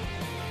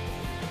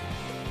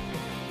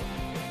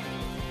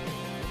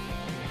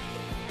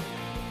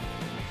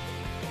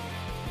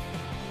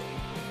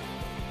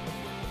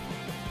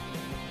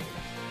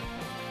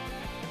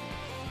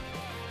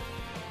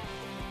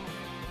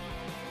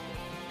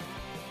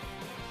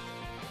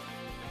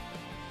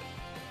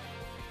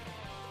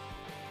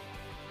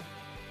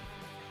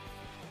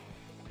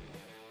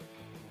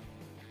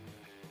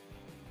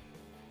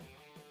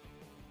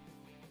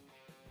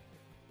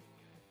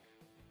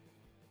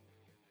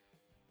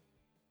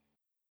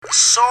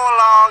 So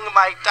long,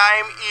 my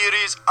time here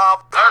is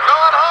up. They're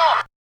going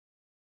home.